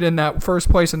cemented in that first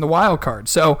place in the wild card.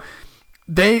 So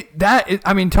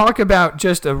talk about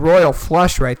just a royal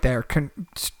flush right there.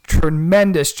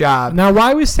 Tremendous job. Now,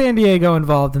 why was San Diego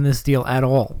involved in this deal at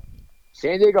all?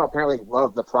 San Diego apparently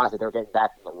loved the profit they're getting back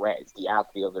from the Reds, the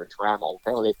outfielder Trammell.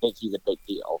 Apparently they think he's a big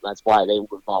deal. That's why they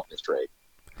were involved in this trade.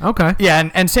 Okay. Yeah,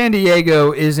 and San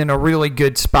Diego is in a really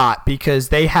good spot because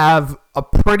they have a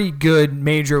pretty good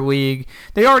major league.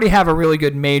 They already have a really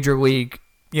good major league,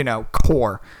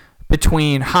 core.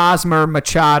 Between Hosmer,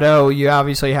 Machado, you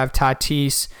obviously have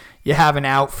Tatis, you have an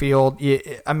outfield.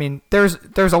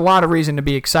 There's a lot of reason to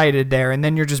be excited there, and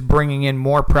then you're just bringing in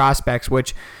more prospects,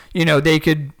 which, they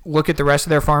could look at the rest of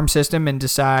their farm system and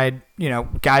decide,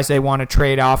 guys they want to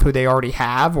trade off who they already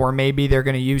have, or maybe they're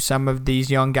going to use some of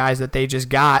these young guys that they just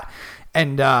got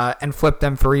and flip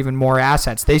them for even more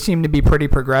assets. They seem to be pretty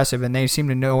progressive, and they seem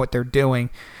to know what they're doing.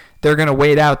 They're going to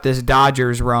wait out this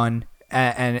Dodgers run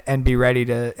and be ready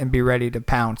to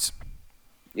pounce.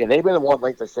 Yeah, they've been the one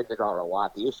linked to Syndergaard a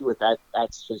lot. The issue with that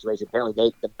situation,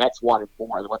 apparently the Mets wanted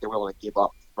more than what they were willing to give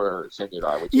up for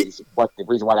Syndergaard, which is the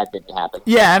reason why that didn't happen.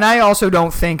 Yeah, and I also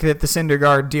don't think that the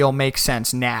Syndergaard deal makes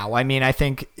sense now. I mean, I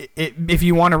think if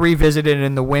you want to revisit it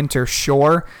in the winter,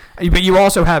 sure. But you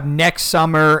also have next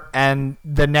summer and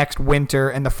the next winter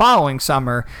and the following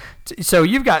summer. So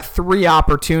you've got 3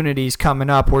 opportunities coming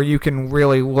up where you can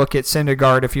really look at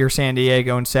Syndergaard if you're San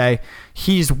Diego and say,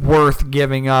 he's worth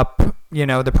giving up,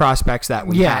 the prospects that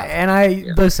we have. Yeah,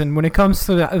 and listen, when it comes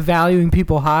to valuing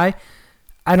people high,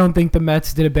 I don't think the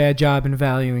Mets did a bad job in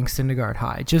valuing Syndergaard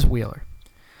high. Just Wheeler.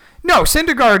 No,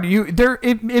 Syndergaard,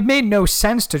 it made no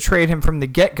sense to trade him from the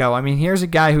get-go. I mean, here's a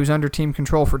guy who's under team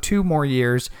control for 2 more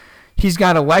years. He's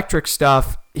got electric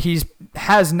stuff.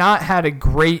 Has not had a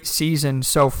great season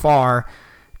so far.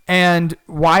 And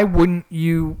why wouldn't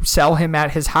you sell him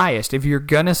at his highest? If you're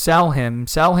going to sell him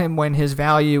when his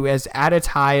value is at its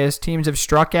highest. Teams have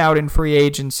struck out in free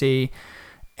agency,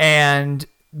 and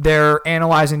they're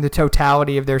analyzing the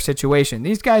totality of their situation.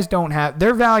 These guys don't have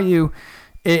their value.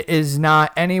 It is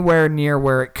not anywhere near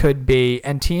where it could be,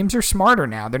 and teams are smarter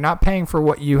now. They're not paying for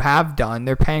what you have done.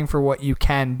 They're paying for what you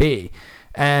can be.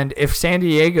 And if San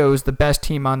Diego is the best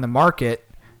team on the market,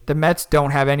 the Mets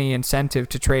don't have any incentive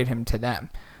to trade him to them.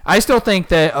 I still think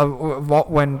that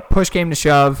when push came to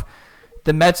shove,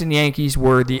 the Mets and Yankees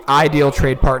were the ideal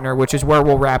trade partner, which is where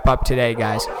we'll wrap up today,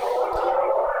 guys.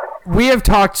 We have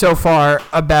talked so far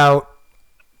about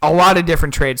a lot of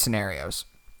different trade scenarios.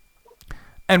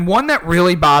 And one that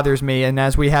really bothers me, and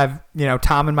as we have,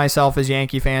 Tom and myself as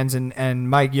Yankee fans, and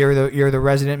Mike, you're the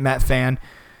resident Met fan,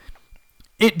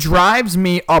 it drives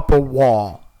me up a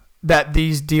wall that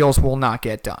these deals will not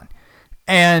get done.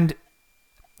 And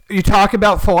you talk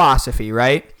about philosophy,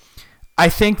 right? I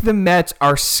think the Mets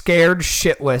are scared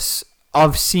shitless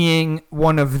of seeing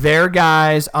one of their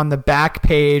guys on the back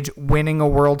page winning a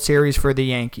World Series for the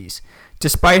Yankees,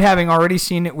 despite having already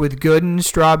seen it with Gooden,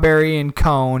 Strawberry, and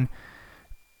Cone,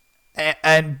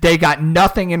 and they got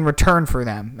nothing in return for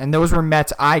them, and those were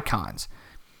Mets icons.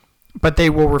 But they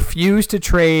will refuse to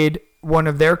trade one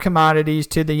of their commodities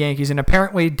to the Yankees, and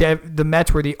apparently the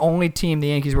Mets were the only team the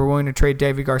Yankees were willing to trade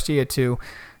Deivi Garcia to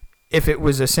if it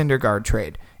was a Syndergaard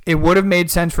trade. It would have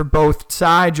made sense for both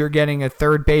sides. You're getting a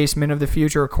third baseman of the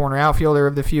future, a corner outfielder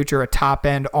of the future, a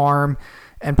top-end arm,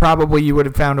 and probably you would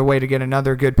have found a way to get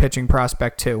another good pitching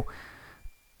prospect too.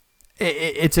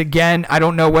 It's, again, I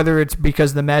don't know whether it's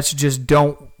because the Mets just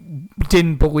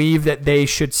didn't believe that they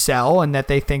should sell and that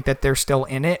they think that they're still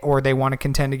in it or they want to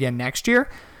contend again next year,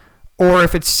 or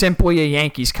if it's simply a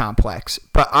Yankees complex.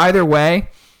 But either way,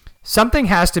 something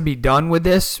has to be done with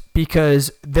this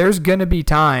because there's going to be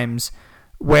times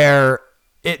where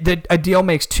a deal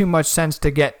makes too much sense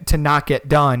to not get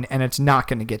done, and it's not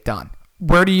going to get done.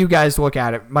 Where do you guys look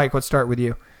at it? Mike, let's start with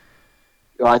you.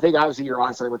 Well, I think obviously you're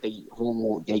on something with the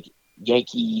whole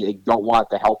Yankee, they don't want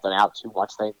to help them out too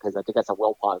much thing, because I think that's a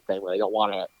Wilpon thing where they don't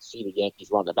want to see the Yankees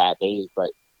run the bad days.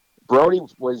 But Brody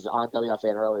was on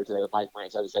WFAN earlier today with Mike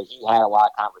Branch, and said he had a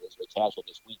lot of confidence with Cashman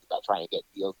this week about trying to get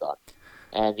deals done.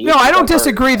 And no, I don't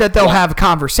disagree that they'll have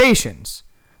conversations.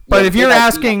 But if you're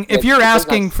asking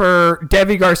for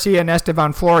Deivi Garcia and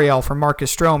Estevan Florial for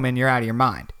Marcus Stroman, you're out of your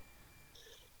mind.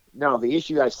 No, the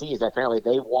issue I see is that apparently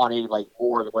they wanted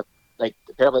more than what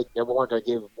apparently they wanted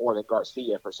to give more than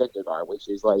Garcia for Syndergaard, which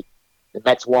is the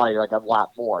Mets wanted a lot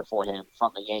more for him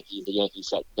from the Yankees. The Yankees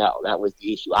said no. That was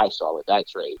the issue I saw with that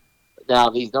trade.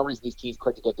 Now, no reason these teams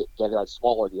couldn't get together on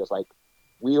smaller deals. Like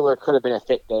Wheeler could have been a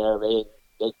fit there. They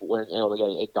weren't able to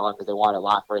get it done because they wanted a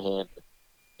lot for him.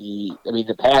 In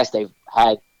the past, I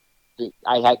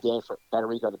had Dan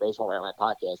Federico on the Baseball Writer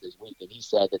podcast this week, and he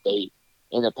said that they,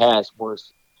 in the past,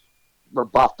 were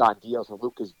buffed on deals with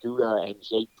Lucas Duda and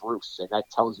Jay Bruce, and that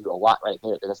tells you a lot right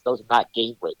there, because those are not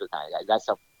game breaker kind of guys. That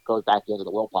stuff goes back into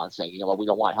the Wilpon saying, we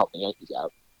don't want to help the Yankees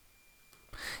out.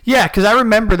 Yeah, because I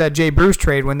remember that Jay Bruce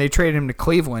trade when they traded him to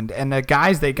Cleveland, and the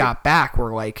guys they got back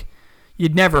were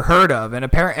you'd never heard of,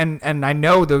 and I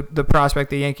know the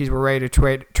prospect the Yankees were ready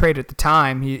to trade at the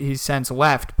time. He's since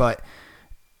left, but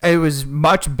it was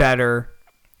much better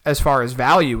as far as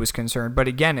value was concerned. But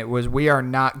again, it was, we are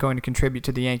not going to contribute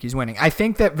to the Yankees winning. I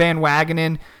think that Van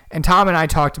Wagenen, and Tom and I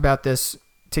talked about this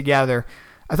together,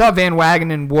 I thought Van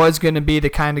Wagenen was going to be the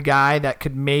kind of guy that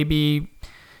could maybe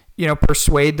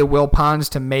persuade the Wilpons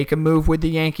to make a move with the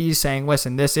Yankees, saying,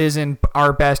 listen, this is in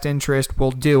our best interest,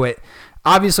 we'll do it.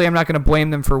 Obviously, I'm not going to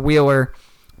blame them for Wheeler.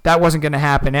 That wasn't going to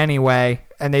happen anyway,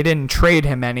 and they didn't trade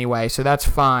him anyway, so that's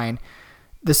fine.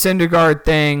 The Syndergaard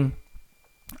thing,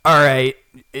 all right,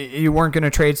 you weren't going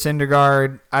to trade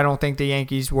Syndergaard. I don't think the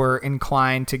Yankees were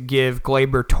inclined to give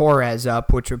Gleyber Torres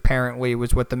up, which apparently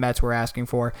was what the Mets were asking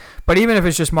for. But even if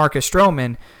it's just Marcus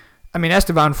Stroman,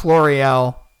 Estevan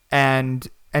Florial and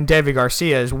Deivi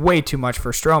Garcia is way too much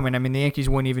for Stroman. The Yankees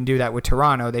wouldn't even do that with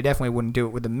Toronto. They definitely wouldn't do it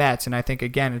with the Mets. And I think,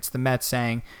 again, it's the Mets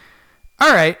saying,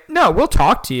 all right, no, we'll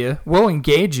talk to you. We'll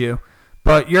engage you.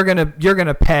 But you're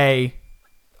gonna pay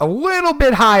a little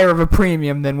bit higher of a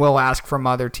premium than we'll ask from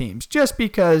other teams, just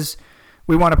because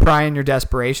we want to pry in your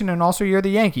desperation, and also you're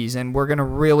the Yankees, and we're going to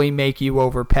really make you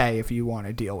overpay if you want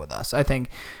to deal with us, I think.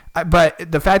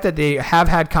 But the fact that they have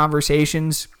had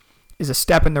conversations is a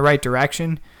step in the right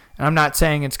direction. And I'm not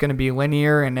saying it's going to be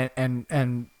linear,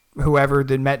 and whoever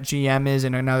the Met GM is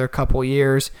in another couple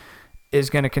years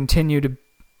is going to continue to,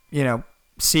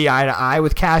 see eye to eye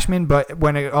with Cashman. But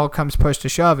when it all comes push to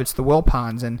shove, it's the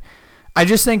Wilpons. And I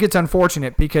just think it's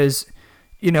unfortunate because,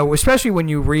 especially when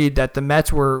you read that the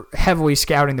Mets were heavily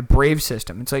scouting the Braves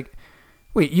system. It's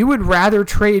wait, you would rather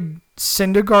trade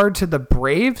Syndergaard to the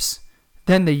Braves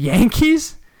than the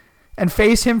Yankees and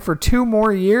face him for 2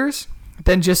 more years?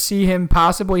 Than just see him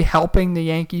possibly helping the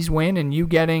Yankees win and you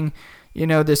getting,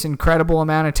 this incredible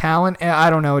amount of talent. I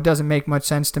don't know. It doesn't make much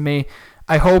sense to me.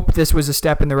 I hope this was a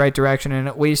step in the right direction, and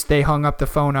at least they hung up the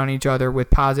phone on each other with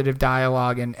positive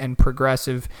dialogue and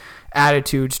progressive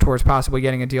attitudes towards possibly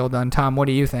getting a deal done. Tom, what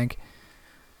do you think?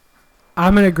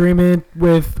 I'm in agreement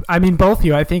with, both of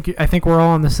you. I think we're all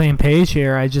on the same page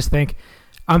here. I just think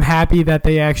I'm happy that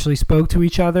they actually spoke to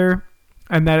each other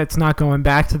and that it's not going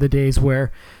back to the days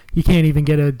where you can't even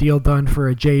get a deal done for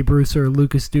a Jay Bruce or a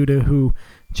Lucas Duda, who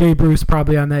Jay Bruce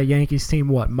probably on that Yankees team,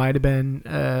 might have been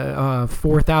a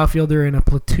 4th outfielder in a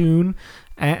platoon,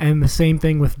 and the same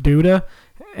thing with Duda,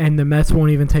 and the Mets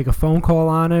won't even take a phone call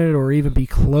on it or even be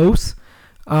close.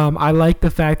 I like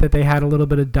the fact that they had a little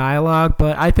bit of dialogue,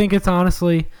 but I think it's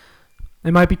honestly,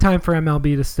 it might be time for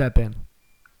MLB to step in,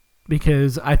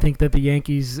 because I think that the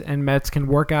Yankees and Mets can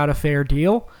work out a fair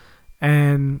deal,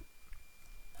 and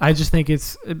I just think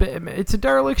it's a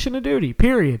dereliction of duty,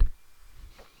 period.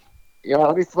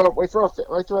 Let me throw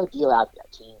a deal out there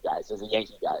to you guys as the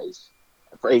Yankee guys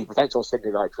for a potential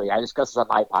Syndergaard trade. I discussed this on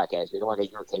my podcast. I don't want to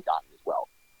get your take on it as well.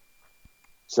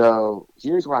 So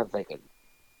here's what I'm thinking: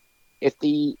 if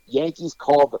the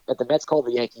Mets called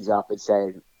the Yankees up and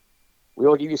said, "We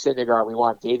will give you Syndergaard. We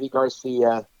want Davy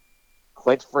Garcia,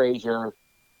 Clint Frazier,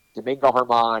 Domingo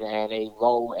Germán, and a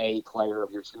low A player of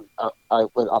your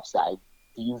with upside,"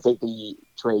 do you think the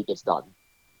trade gets done?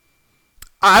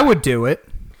 I would do it.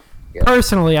 Yeah.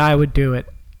 Personally, I would do it.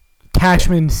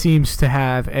 Cashman seems to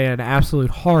have an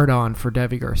absolute hard-on for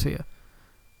Deivi Garcia.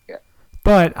 Yeah.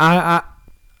 But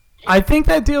I think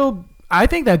that deal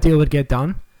would get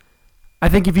done. I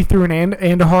think if you threw an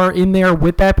Andujar in there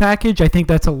with that package, I think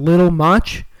that's a little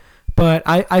much. But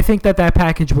I think that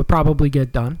package would probably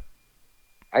get done.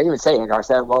 I didn't even say Andujar. I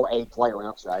said low A player with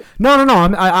upside. No.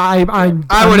 I'm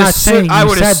not saying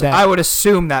you said that. I would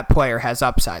assume that player has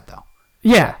upside, though.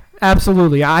 Yeah.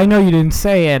 Absolutely. I know you didn't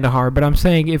say Andujar, but I'm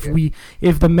saying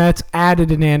if the Mets added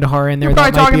an Andujar in there,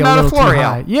 that might be a little too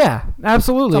high. Yeah,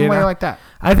 absolutely. Some way like that.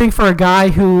 I think for a guy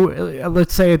who,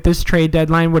 let's say at this trade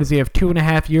deadline, what does he have,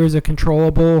 2.5 years of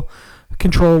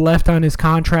control left on his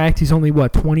contract? He's only,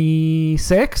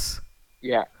 26?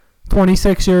 Yeah.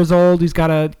 26 years old. He's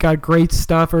got great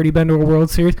stuff, already been to a World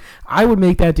Series. I would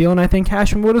make that deal, and I think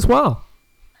Cashman would as well.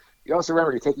 You also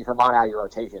remember to take Germán out of your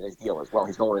rotation his deal as well.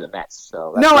 He's going to the Mets.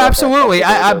 So no, absolutely.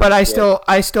 But I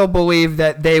still believe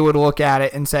that they would look at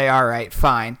it and say, all right,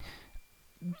 fine.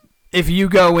 If you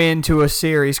go into a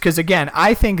series, because again,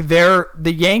 I think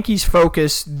the Yankees'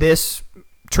 focus this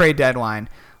trade deadline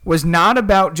was not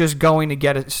about just going to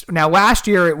get it. Now, last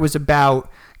year it was about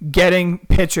getting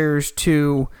pitchers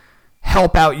to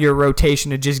help out your rotation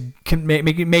to just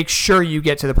make sure you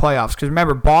get to the playoffs. Because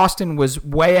remember, Boston was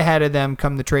way ahead of them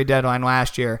come the trade deadline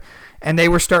last year, and they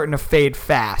were starting to fade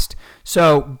fast.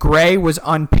 So Gray was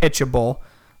unpitchable.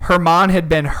 Germán had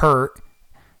been hurt.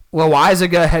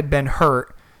 Loaizaga had been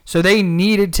hurt. So they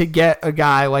needed to get a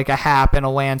guy like a Happ and a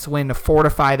Lance Lynn to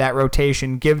fortify that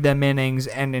rotation, give them innings,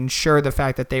 and ensure the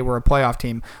fact that they were a playoff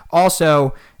team.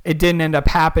 Also, it didn't end up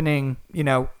happening,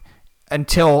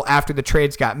 until after the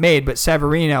trades got made, but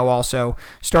Severino also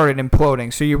started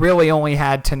imploding. So you really only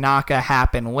had Tanaka,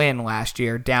 Happ, and Lynn last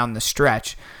year down the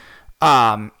stretch.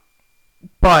 But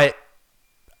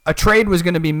a trade was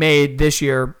going to be made this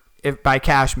year by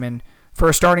Cashman for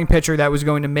a starting pitcher that was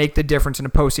going to make the difference in a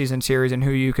postseason series and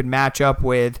who you could match up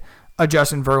with a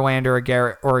Justin Verlander, a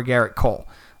Garrett Cole,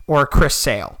 or a Chris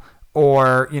Sale,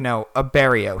 or a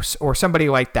Berrios, or somebody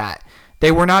like that.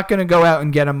 They were not going to go out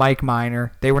and get a Mike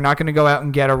Minor. They were not going to go out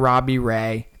and get a Robbie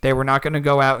Ray. They were not going to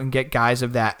go out and get guys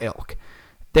of that ilk.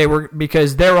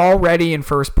 Because they're already in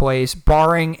first place,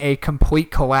 barring a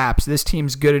complete collapse. This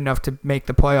team's good enough to make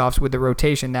the playoffs with the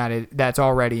rotation that's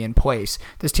already in place.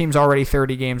 This team's already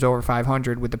 30 games over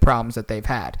 500 with the problems that they've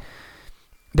had.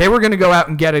 They were going to go out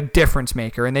and get a difference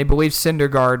maker, and they believed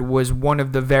Syndergaard was one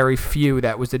of the very few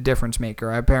that was the difference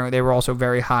maker. Apparently, they were also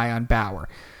very high on Bauer.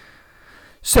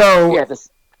 So at the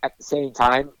same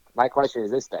time, my question is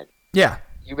this then. Yeah.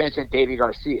 You mentioned Deivi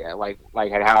Garcia,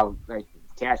 how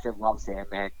Cashman loves him,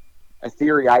 and a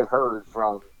theory I've heard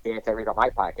from Dan Terry on my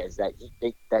podcast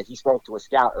that he spoke to a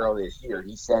scout earlier this year.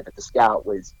 He said that the scout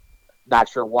was not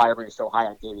sure why everybody's so high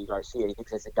on Deivi Garcia. He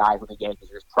thinks it's a guy who the Yankees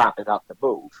are just propping up to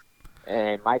move.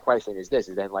 And my question is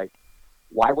this: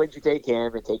 why wouldn't you take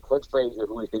him and take Clint Frazier,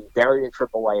 who has been buried in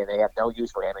AAA, and they have no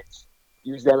use for him, and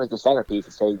use them as the centerpiece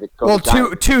and say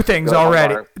that. Two things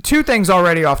already. Two things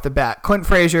already off the bat. Clint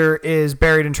Frazier is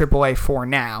buried in AAA for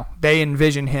now. They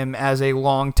envision him as a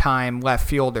long-time left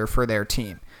fielder for their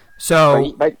team.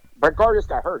 So, but Gardner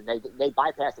got hurt. They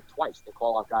bypassed it twice to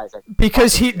call up guys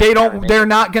because they're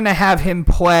not going to have him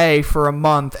play for a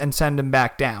month and send him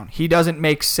back down. He doesn't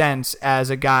make sense as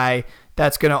a guy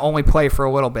that's going to only play for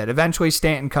a little bit. Eventually,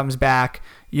 Stanton comes back.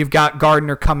 You've got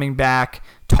Gardner coming back.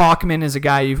 Talkman is a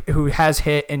guy who has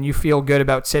hit, and you feel good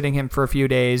about sitting him for a few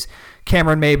days.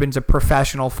 Cameron Maybin's a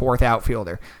professional fourth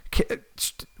outfielder.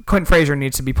 Clint Frazier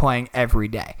needs to be playing every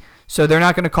day. So they're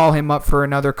not going to call him up for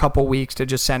another couple weeks to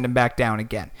just send him back down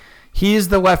again. He is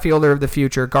the left fielder of the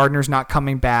future. Gardner's not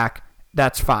coming back.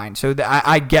 That's fine. So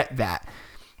I get that.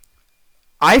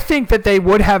 I think that they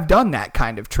would have done that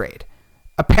kind of trade.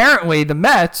 Apparently, the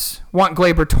Mets want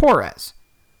Gleyber Torres.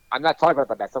 I'm not talking about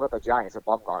the Mets. I'm talking about the Giants or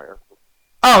Bumgarner.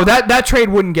 Oh, that trade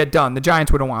wouldn't get done. The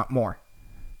Giants would want more.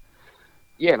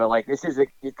 Yeah, but like that's the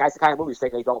kind of move you say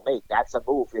they don't make. That's a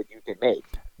move that you can make.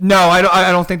 No, I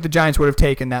don't think the Giants would have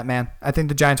taken that, man. I think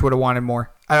the Giants would have wanted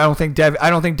more. I don't think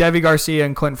Devi Garcia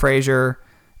and Clint Frazier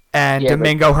and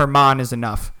Domingo Germán is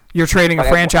enough. You're trading a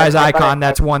franchise icon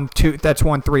that's won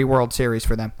 3 World Series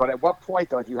for them. But at what point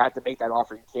though do you have to make that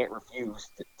offer? You can't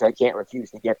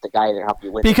refuse to get the guy that helped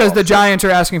you win. Because the Giants are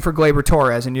asking for Gleyber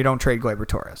Torres, and you don't trade Gleyber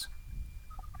Torres.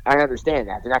 I understand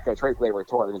that. They're not going to trade Gleyber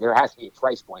Torres. There has to be a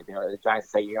price point there. The Giants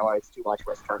say, it's too much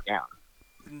for us to turn down.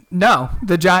 No,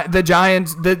 the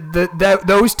Giants,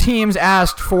 those teams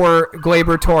asked for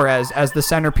Gleyber Torres as the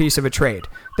centerpiece of a trade.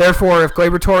 Therefore, if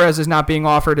Gleyber Torres is not being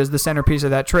offered as the centerpiece of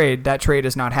that trade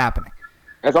is not happening.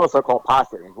 It's also called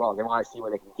posturing as well. They want to see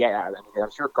what they can get out of it. I mean,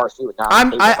 I'm sure Garcia would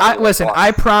not. Listen,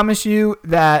 I promise you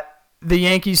that the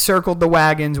Yankees circled the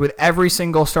wagons with every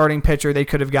single starting pitcher they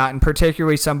could have gotten,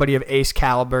 particularly somebody of ace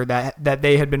caliber that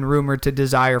they had been rumored to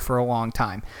desire for a long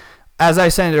time. As I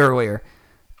said earlier,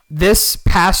 this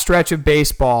past stretch of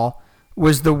baseball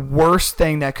was the worst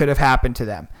thing that could have happened to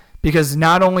them, because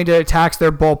not only did it tax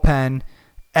their bullpen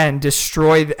and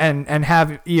destroy and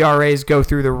have ERAs go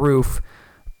through the roof,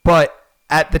 but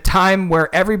at the time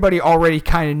where everybody already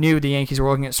kind of knew the Yankees were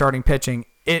looking at starting pitching,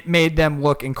 it made them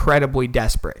look incredibly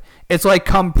desperate. It's like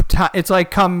come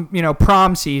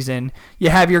prom season, you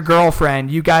have your girlfriend,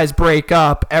 you guys break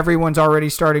up, everyone's already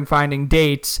starting finding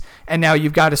dates, and now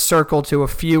you've got to circle to a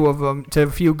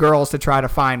few girls to try to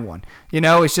find one.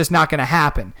 It's just not going to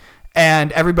happen.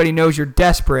 And everybody knows you're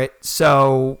desperate,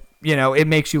 so, it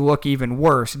makes you look even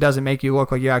worse. It doesn't make you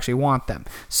look like you actually want them.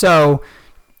 So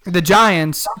the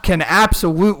Giants can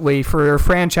absolutely, for their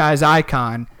franchise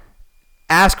icon,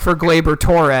 ask for Gleyber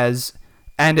Torres,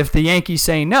 and if the Yankees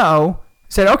say no,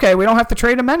 said, okay, we don't have to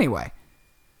trade him anyway.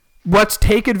 Let's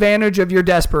take advantage of your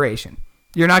desperation.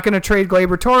 You're not going to trade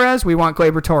Gleyber Torres? We want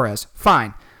Gleyber Torres.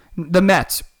 Fine. The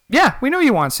Mets, yeah, we know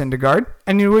you want Syndergaard,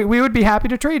 and we would be happy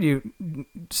to trade you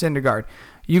Syndergaard.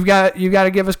 You got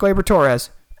to give us Gleyber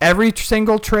Torres. Every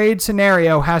single trade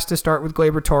scenario has to start with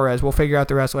Gleyber Torres. We'll figure out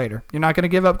the rest later. You're not going to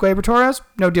give up Gleyber Torres?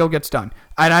 No deal gets done.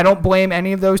 And I don't blame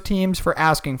any of those teams for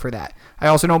asking for that. I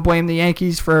also don't blame the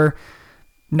Yankees for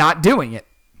not doing it.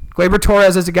 Gleyber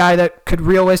Torres is a guy that could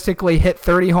realistically hit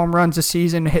 30 home runs a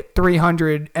season, hit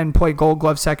 300, and play Gold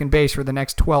Glove second base for the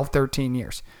next 12, 13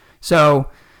 years. So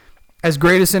as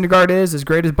great as Syndergaard is, as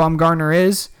great as Bumgarner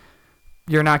is,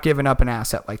 you're not giving up an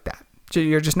asset like that.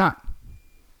 You're just not.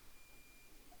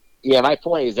 Yeah, my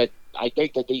point is that I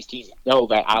think that these teams know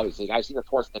that, obviously. I've seen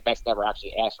reports that the Mets never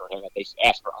actually asked for him, that they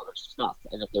asked for other stuff,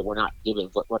 and that they were not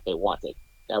given what they wanted.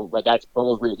 But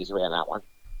we'll agree with you on that one.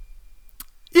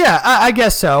 Yeah, I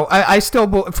guess so. I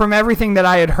still, from everything that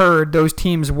I had heard, those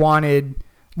teams wanted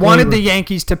the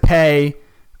Yankees to pay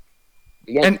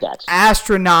an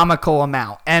astronomical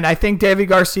amount. And I think Deivi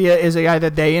Garcia is a guy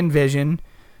that they envision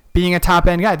being a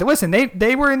top-end guy. Listen,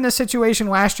 they were in this situation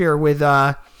last year with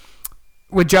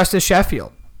Justice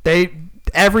Sheffield.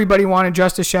 Everybody wanted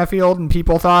Justice Sheffield, and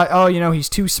people thought, he's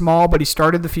too small, but he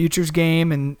started the futures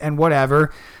game and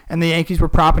whatever. And the Yankees were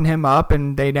propping him up,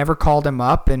 and they never called him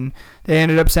up, and they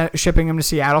ended up shipping him to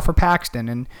Seattle for Paxton.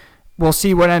 And we'll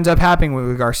see what ends up happening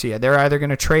with Garcia. They're either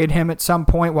going to trade him at some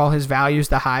point while his value is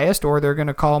the highest, or they're going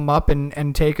to call him up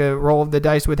and take a roll of the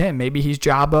dice with him. Maybe he's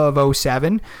Jabba of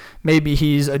 07. Maybe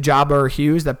he's a Jabba or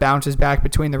Hughes that bounces back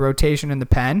between the rotation and the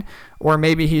pen. Or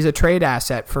maybe he's a trade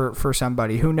asset for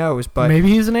somebody. Who knows? But maybe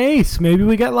he's an ace. Maybe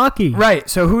we get lucky. Right.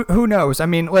 So who knows? I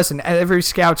mean, listen, every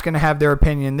scout's going to have their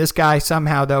opinion. This guy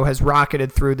somehow, though, has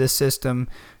rocketed through this system.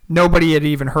 Nobody had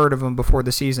even heard of him before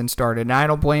the season started. And I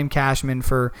don't blame Cashman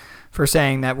for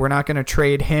saying that we're not going to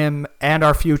trade him and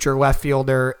our future left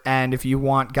fielder, and if you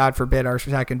want, God forbid, our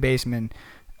second baseman,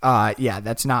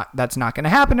 that's not going to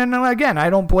happen. And again, I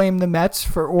don't blame the Mets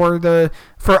for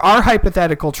our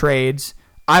hypothetical trades.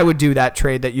 I would do that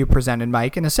trade that you presented,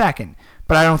 Mike, in a second.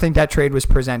 But I don't think that trade was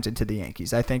presented to the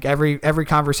Yankees. I think every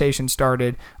conversation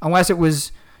started, unless it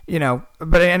was,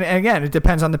 but and again, it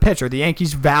depends on the pitcher. The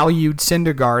Yankees valued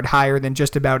Syndergaard higher than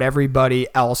just about everybody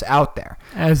else out there.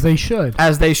 As they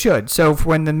should. So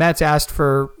when the Mets asked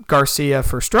for Garcia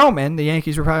for Stroman, the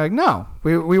Yankees were probably like, no,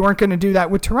 we weren't going to do that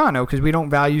with Toronto because we don't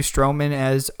value Stroman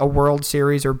as a World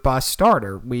Series or bust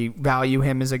starter. We value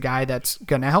him as a guy that's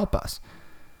going to help us.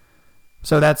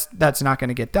 So that's not going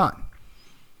to get done.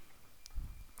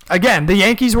 Again, the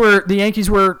Yankees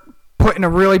were put in a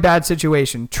really bad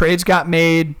situation. Trades got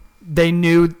made.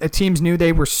 The teams knew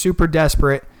they were super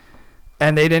desperate,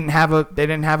 and they didn't have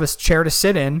a chair to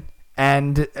sit in,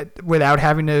 and without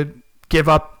having to give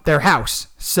up their house.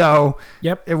 So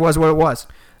Yep. it was what it was.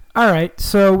 All right,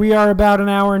 so we are about an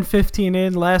hour and 15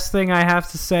 in. Last thing I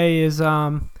have to say is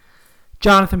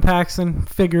Jonathan Paxton,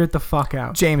 figure it the fuck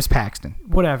out. James Paxton.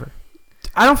 Whatever.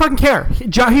 I don't fucking care.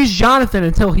 He's Jonathan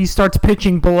until he starts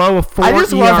pitching below a 4 I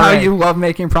just ERA. love how you love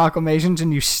making proclamations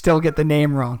and you still get the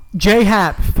name wrong.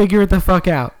 J-Hap, figure it the fuck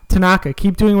out. Tanaka,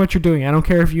 keep doing what you're doing. I don't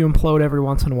care if you implode every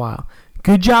once in a while.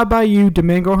 Good job by you,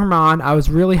 Domingo Germán. I was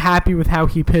really happy with how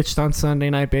he pitched on Sunday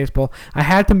Night Baseball. I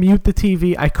had to mute the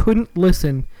TV. I couldn't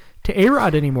listen to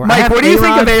A-Rod anymore. Mike, what do you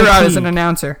think of A-Rod as an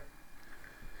announcer?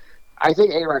 I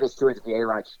think A-Rod is doing the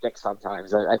A-Rod shtick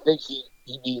sometimes. I think he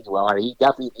means well. I mean, he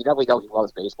definitely knows he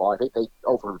loves baseball. I think they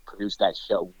overproduced that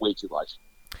show way too much.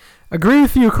 Agree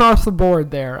with you across the board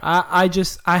there. I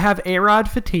have A-Rod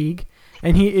fatigue,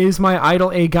 and he is my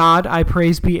idol, a god. I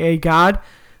praise be a god.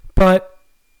 But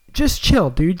just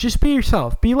chill, dude. Just be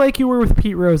yourself. Be like you were with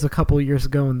Pete Rose a couple of years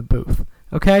ago in the booth,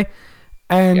 okay?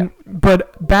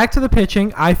 But back to the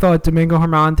pitching, I thought Domingo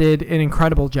Germán did an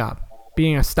incredible job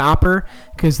being a stopper,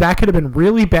 because that could have been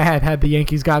really bad had the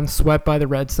Yankees gotten swept by the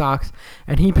Red Sox,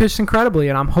 and he pitched incredibly,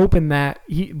 and I'm hoping that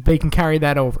they can carry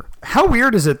that over. How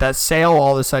weird is it that Sale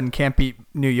all of a sudden can't beat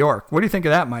New York? What do you think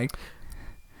of that, Mike?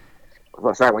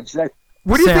 Well, sorry, what did you say?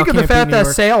 What do you Sale think of the can't fact beat New that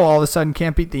York. Sale all of a sudden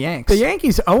can't beat the Yanks? The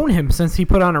Yankees own him since he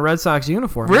put on a Red Sox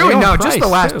uniform. Really? They own No, Price,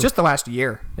 too. just the last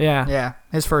year. Yeah. Yeah,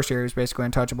 his first year he was basically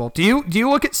untouchable. Do you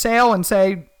look at Sale and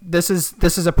say this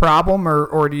is a problem,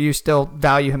 or do you still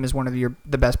value him as one of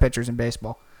the best pitchers in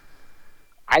baseball?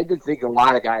 I did think a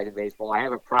lot of guys in baseball. I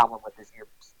have a problem with this year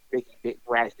making big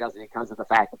brash doesn't because of the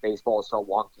fact that baseball is so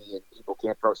wonky and people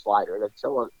can't throw sliders.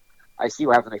 Until I see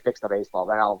what happens when they fix the baseball,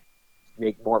 then I'll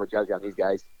make more of a judge on these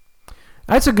guys.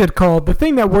 That's a good call. The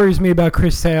thing that worries me about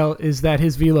Chris Sale is that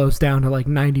his velo's down to like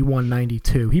 91,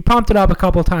 92. He pumped it up a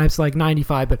couple times to like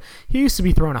 95, but he used to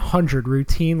be throwing 100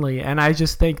 routinely, and I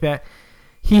just think that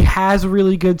he has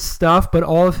really good stuff, but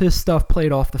all of his stuff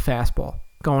played off the fastball,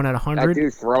 going at 100. That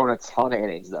dude's throwing a ton of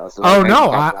innings, though. So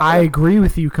I agree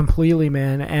with you completely,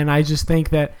 man, and I just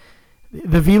think that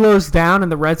the velo's down,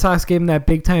 and the Red Sox gave him that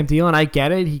big-time deal, and I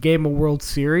get it. He gave him a World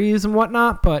Series and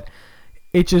whatnot, but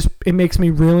it makes me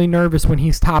really nervous when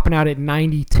he's topping out at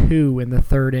 92 in the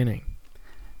third inning.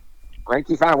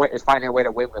 Greinke is finding a way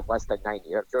to win with less than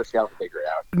 90. I'm sure Sale can figure it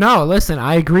out. No, listen,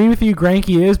 I agree with you.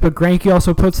 Greinke is, but Greinke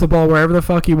also puts the ball wherever the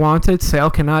fuck he wants it. Sale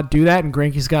cannot do that, and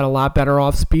Greinke's got a lot better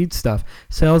off-speed stuff.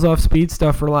 Sale's off-speed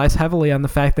stuff relies heavily on the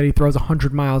fact that he throws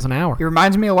 100 miles an hour. He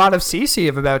reminds me a lot of CeCe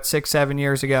of about 6-7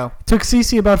 years ago. It took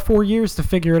CeCe about 4 years to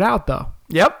figure it out, though.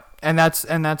 Yep. And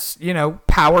that's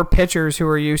power pitchers who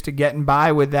are used to getting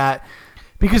by with that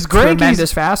because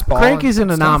tremendous fastball. Greinke's an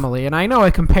anomaly, and I know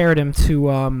I compared him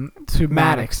to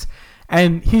Maddox,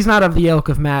 and he's not of the ilk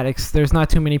of Maddox. There's not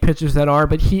too many pitchers that are,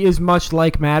 but he is much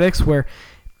like Maddox, where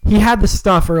he had the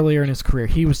stuff earlier in his career.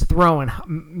 He was throwing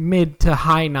mid to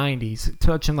high 90s,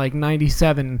 touching like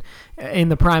 97 in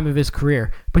the prime of his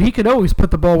career. But he could always put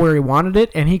the ball where he wanted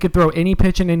it, and he could throw any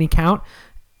pitch in any count,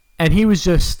 and he was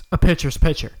just a pitcher's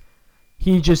pitcher.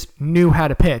 He just knew how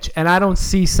to pitch, and I don't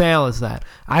see Sale as that.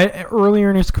 Earlier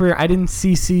in his career, I didn't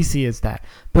see CeCe as that.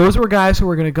 Those were guys who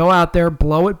were going to go out there,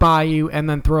 blow it by you, and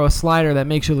then throw a slider that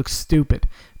makes you look stupid.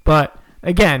 But,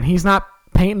 again, he's not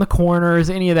painting the corners,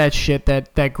 any of that shit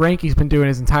that Greinke's been doing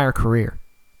his entire career.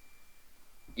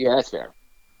 Yeah, that's fair.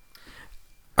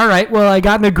 All right, well, I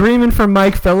got an agreement from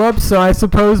Mike Phillips, so I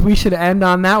suppose we should end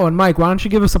on that one. Mike, why don't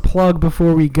you give us a plug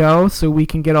before we go so we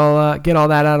can get all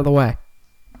that out of the way?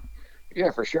 Yeah,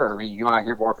 for sure. I mean, you want to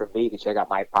hear more from me, you can check out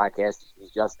my podcast.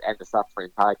 It's just End the Suffering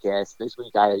podcast. This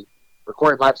week I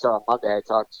recorded my episode on Monday. I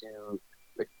talked to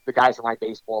the guys from my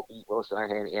baseball beat, Will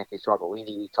Shanahan and Anthony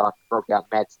Scarbolini. We broke down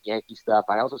Mets and Yankee stuff.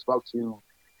 I also spoke to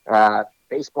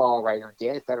baseball writer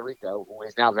Dan Federico, who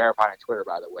is now verified on Twitter,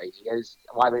 by the way. He has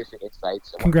a lot of interesting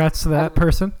insights. Congrats to that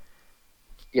person.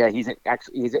 Yeah, he's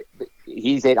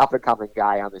an up and coming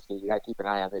guy on this team. You got to keep an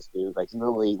eye on this dude. Like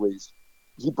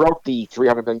he broke the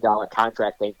 $300 million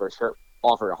contract thing for a shirt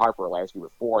offer to Harper last year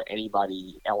before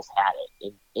anybody else had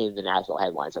it in the national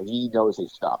headlines. So he knows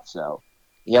his stuff. So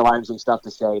he had a lot of interesting stuff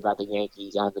to say about the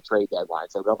Yankees on the trade deadline.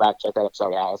 So go back, check that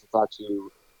episode out. I also talked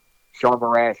to Sean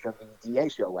Marash from the DA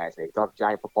show last week. Talked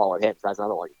Giant football with him. So that's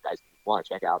another one you guys want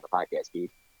to check out on the podcast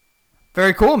feed.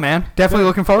 Very cool, man. Definitely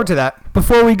looking forward to that.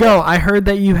 Before we go, I heard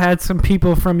that you had some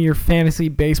people from your fantasy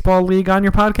baseball league on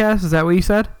your podcast. Is that what you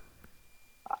said?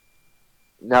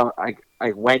 No, I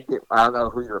don't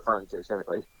know who you're referring to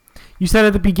specifically. You said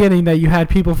at the beginning that you had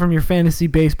people from your fantasy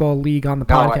baseball league on the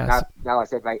podcast. No, I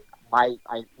said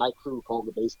my crew called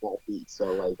the baseball beat.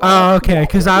 So like. Oh, okay.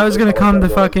 Because I was gonna come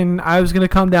to I was gonna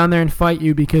come down there and fight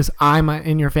you because I'm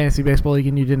in your fantasy baseball league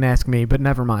and you didn't ask me. But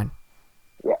never mind.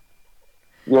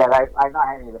 Yeah, I'm not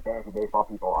having the fantasy baseball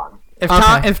people on.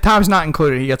 If Tom's not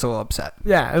included, he gets a little upset.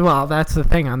 Yeah. Well, that's the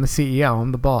thing. I'm the CEO.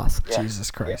 I'm the boss. Yeah.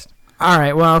 Jesus Christ. All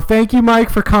right. Well, thank you,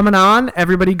 Mike, for coming on.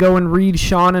 Everybody go and read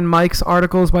Sean and Mike's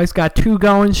articles. Mike's got 2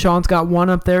 going. Sean's got 1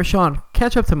 up there. Sean,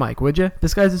 catch up to Mike, would you?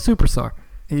 This guy's a superstar.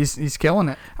 He's killing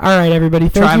it. All right, everybody.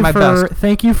 Trying my best.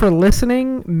 Thank you for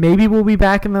listening. Maybe we'll be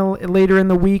back later in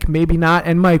the week. Maybe not.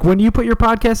 And Mike, when do you put your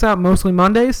podcast out? Mostly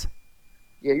Mondays?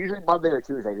 Yeah, usually Monday or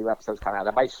Tuesday, new episodes come out.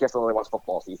 That might shift a little once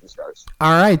football season starts.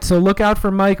 All right, so look out for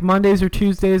Mike Mondays or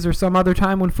Tuesdays or some other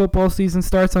time when football season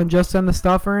starts on Just Send the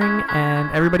Stuffering.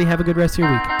 And everybody have a good rest of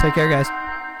your week. Take care, guys.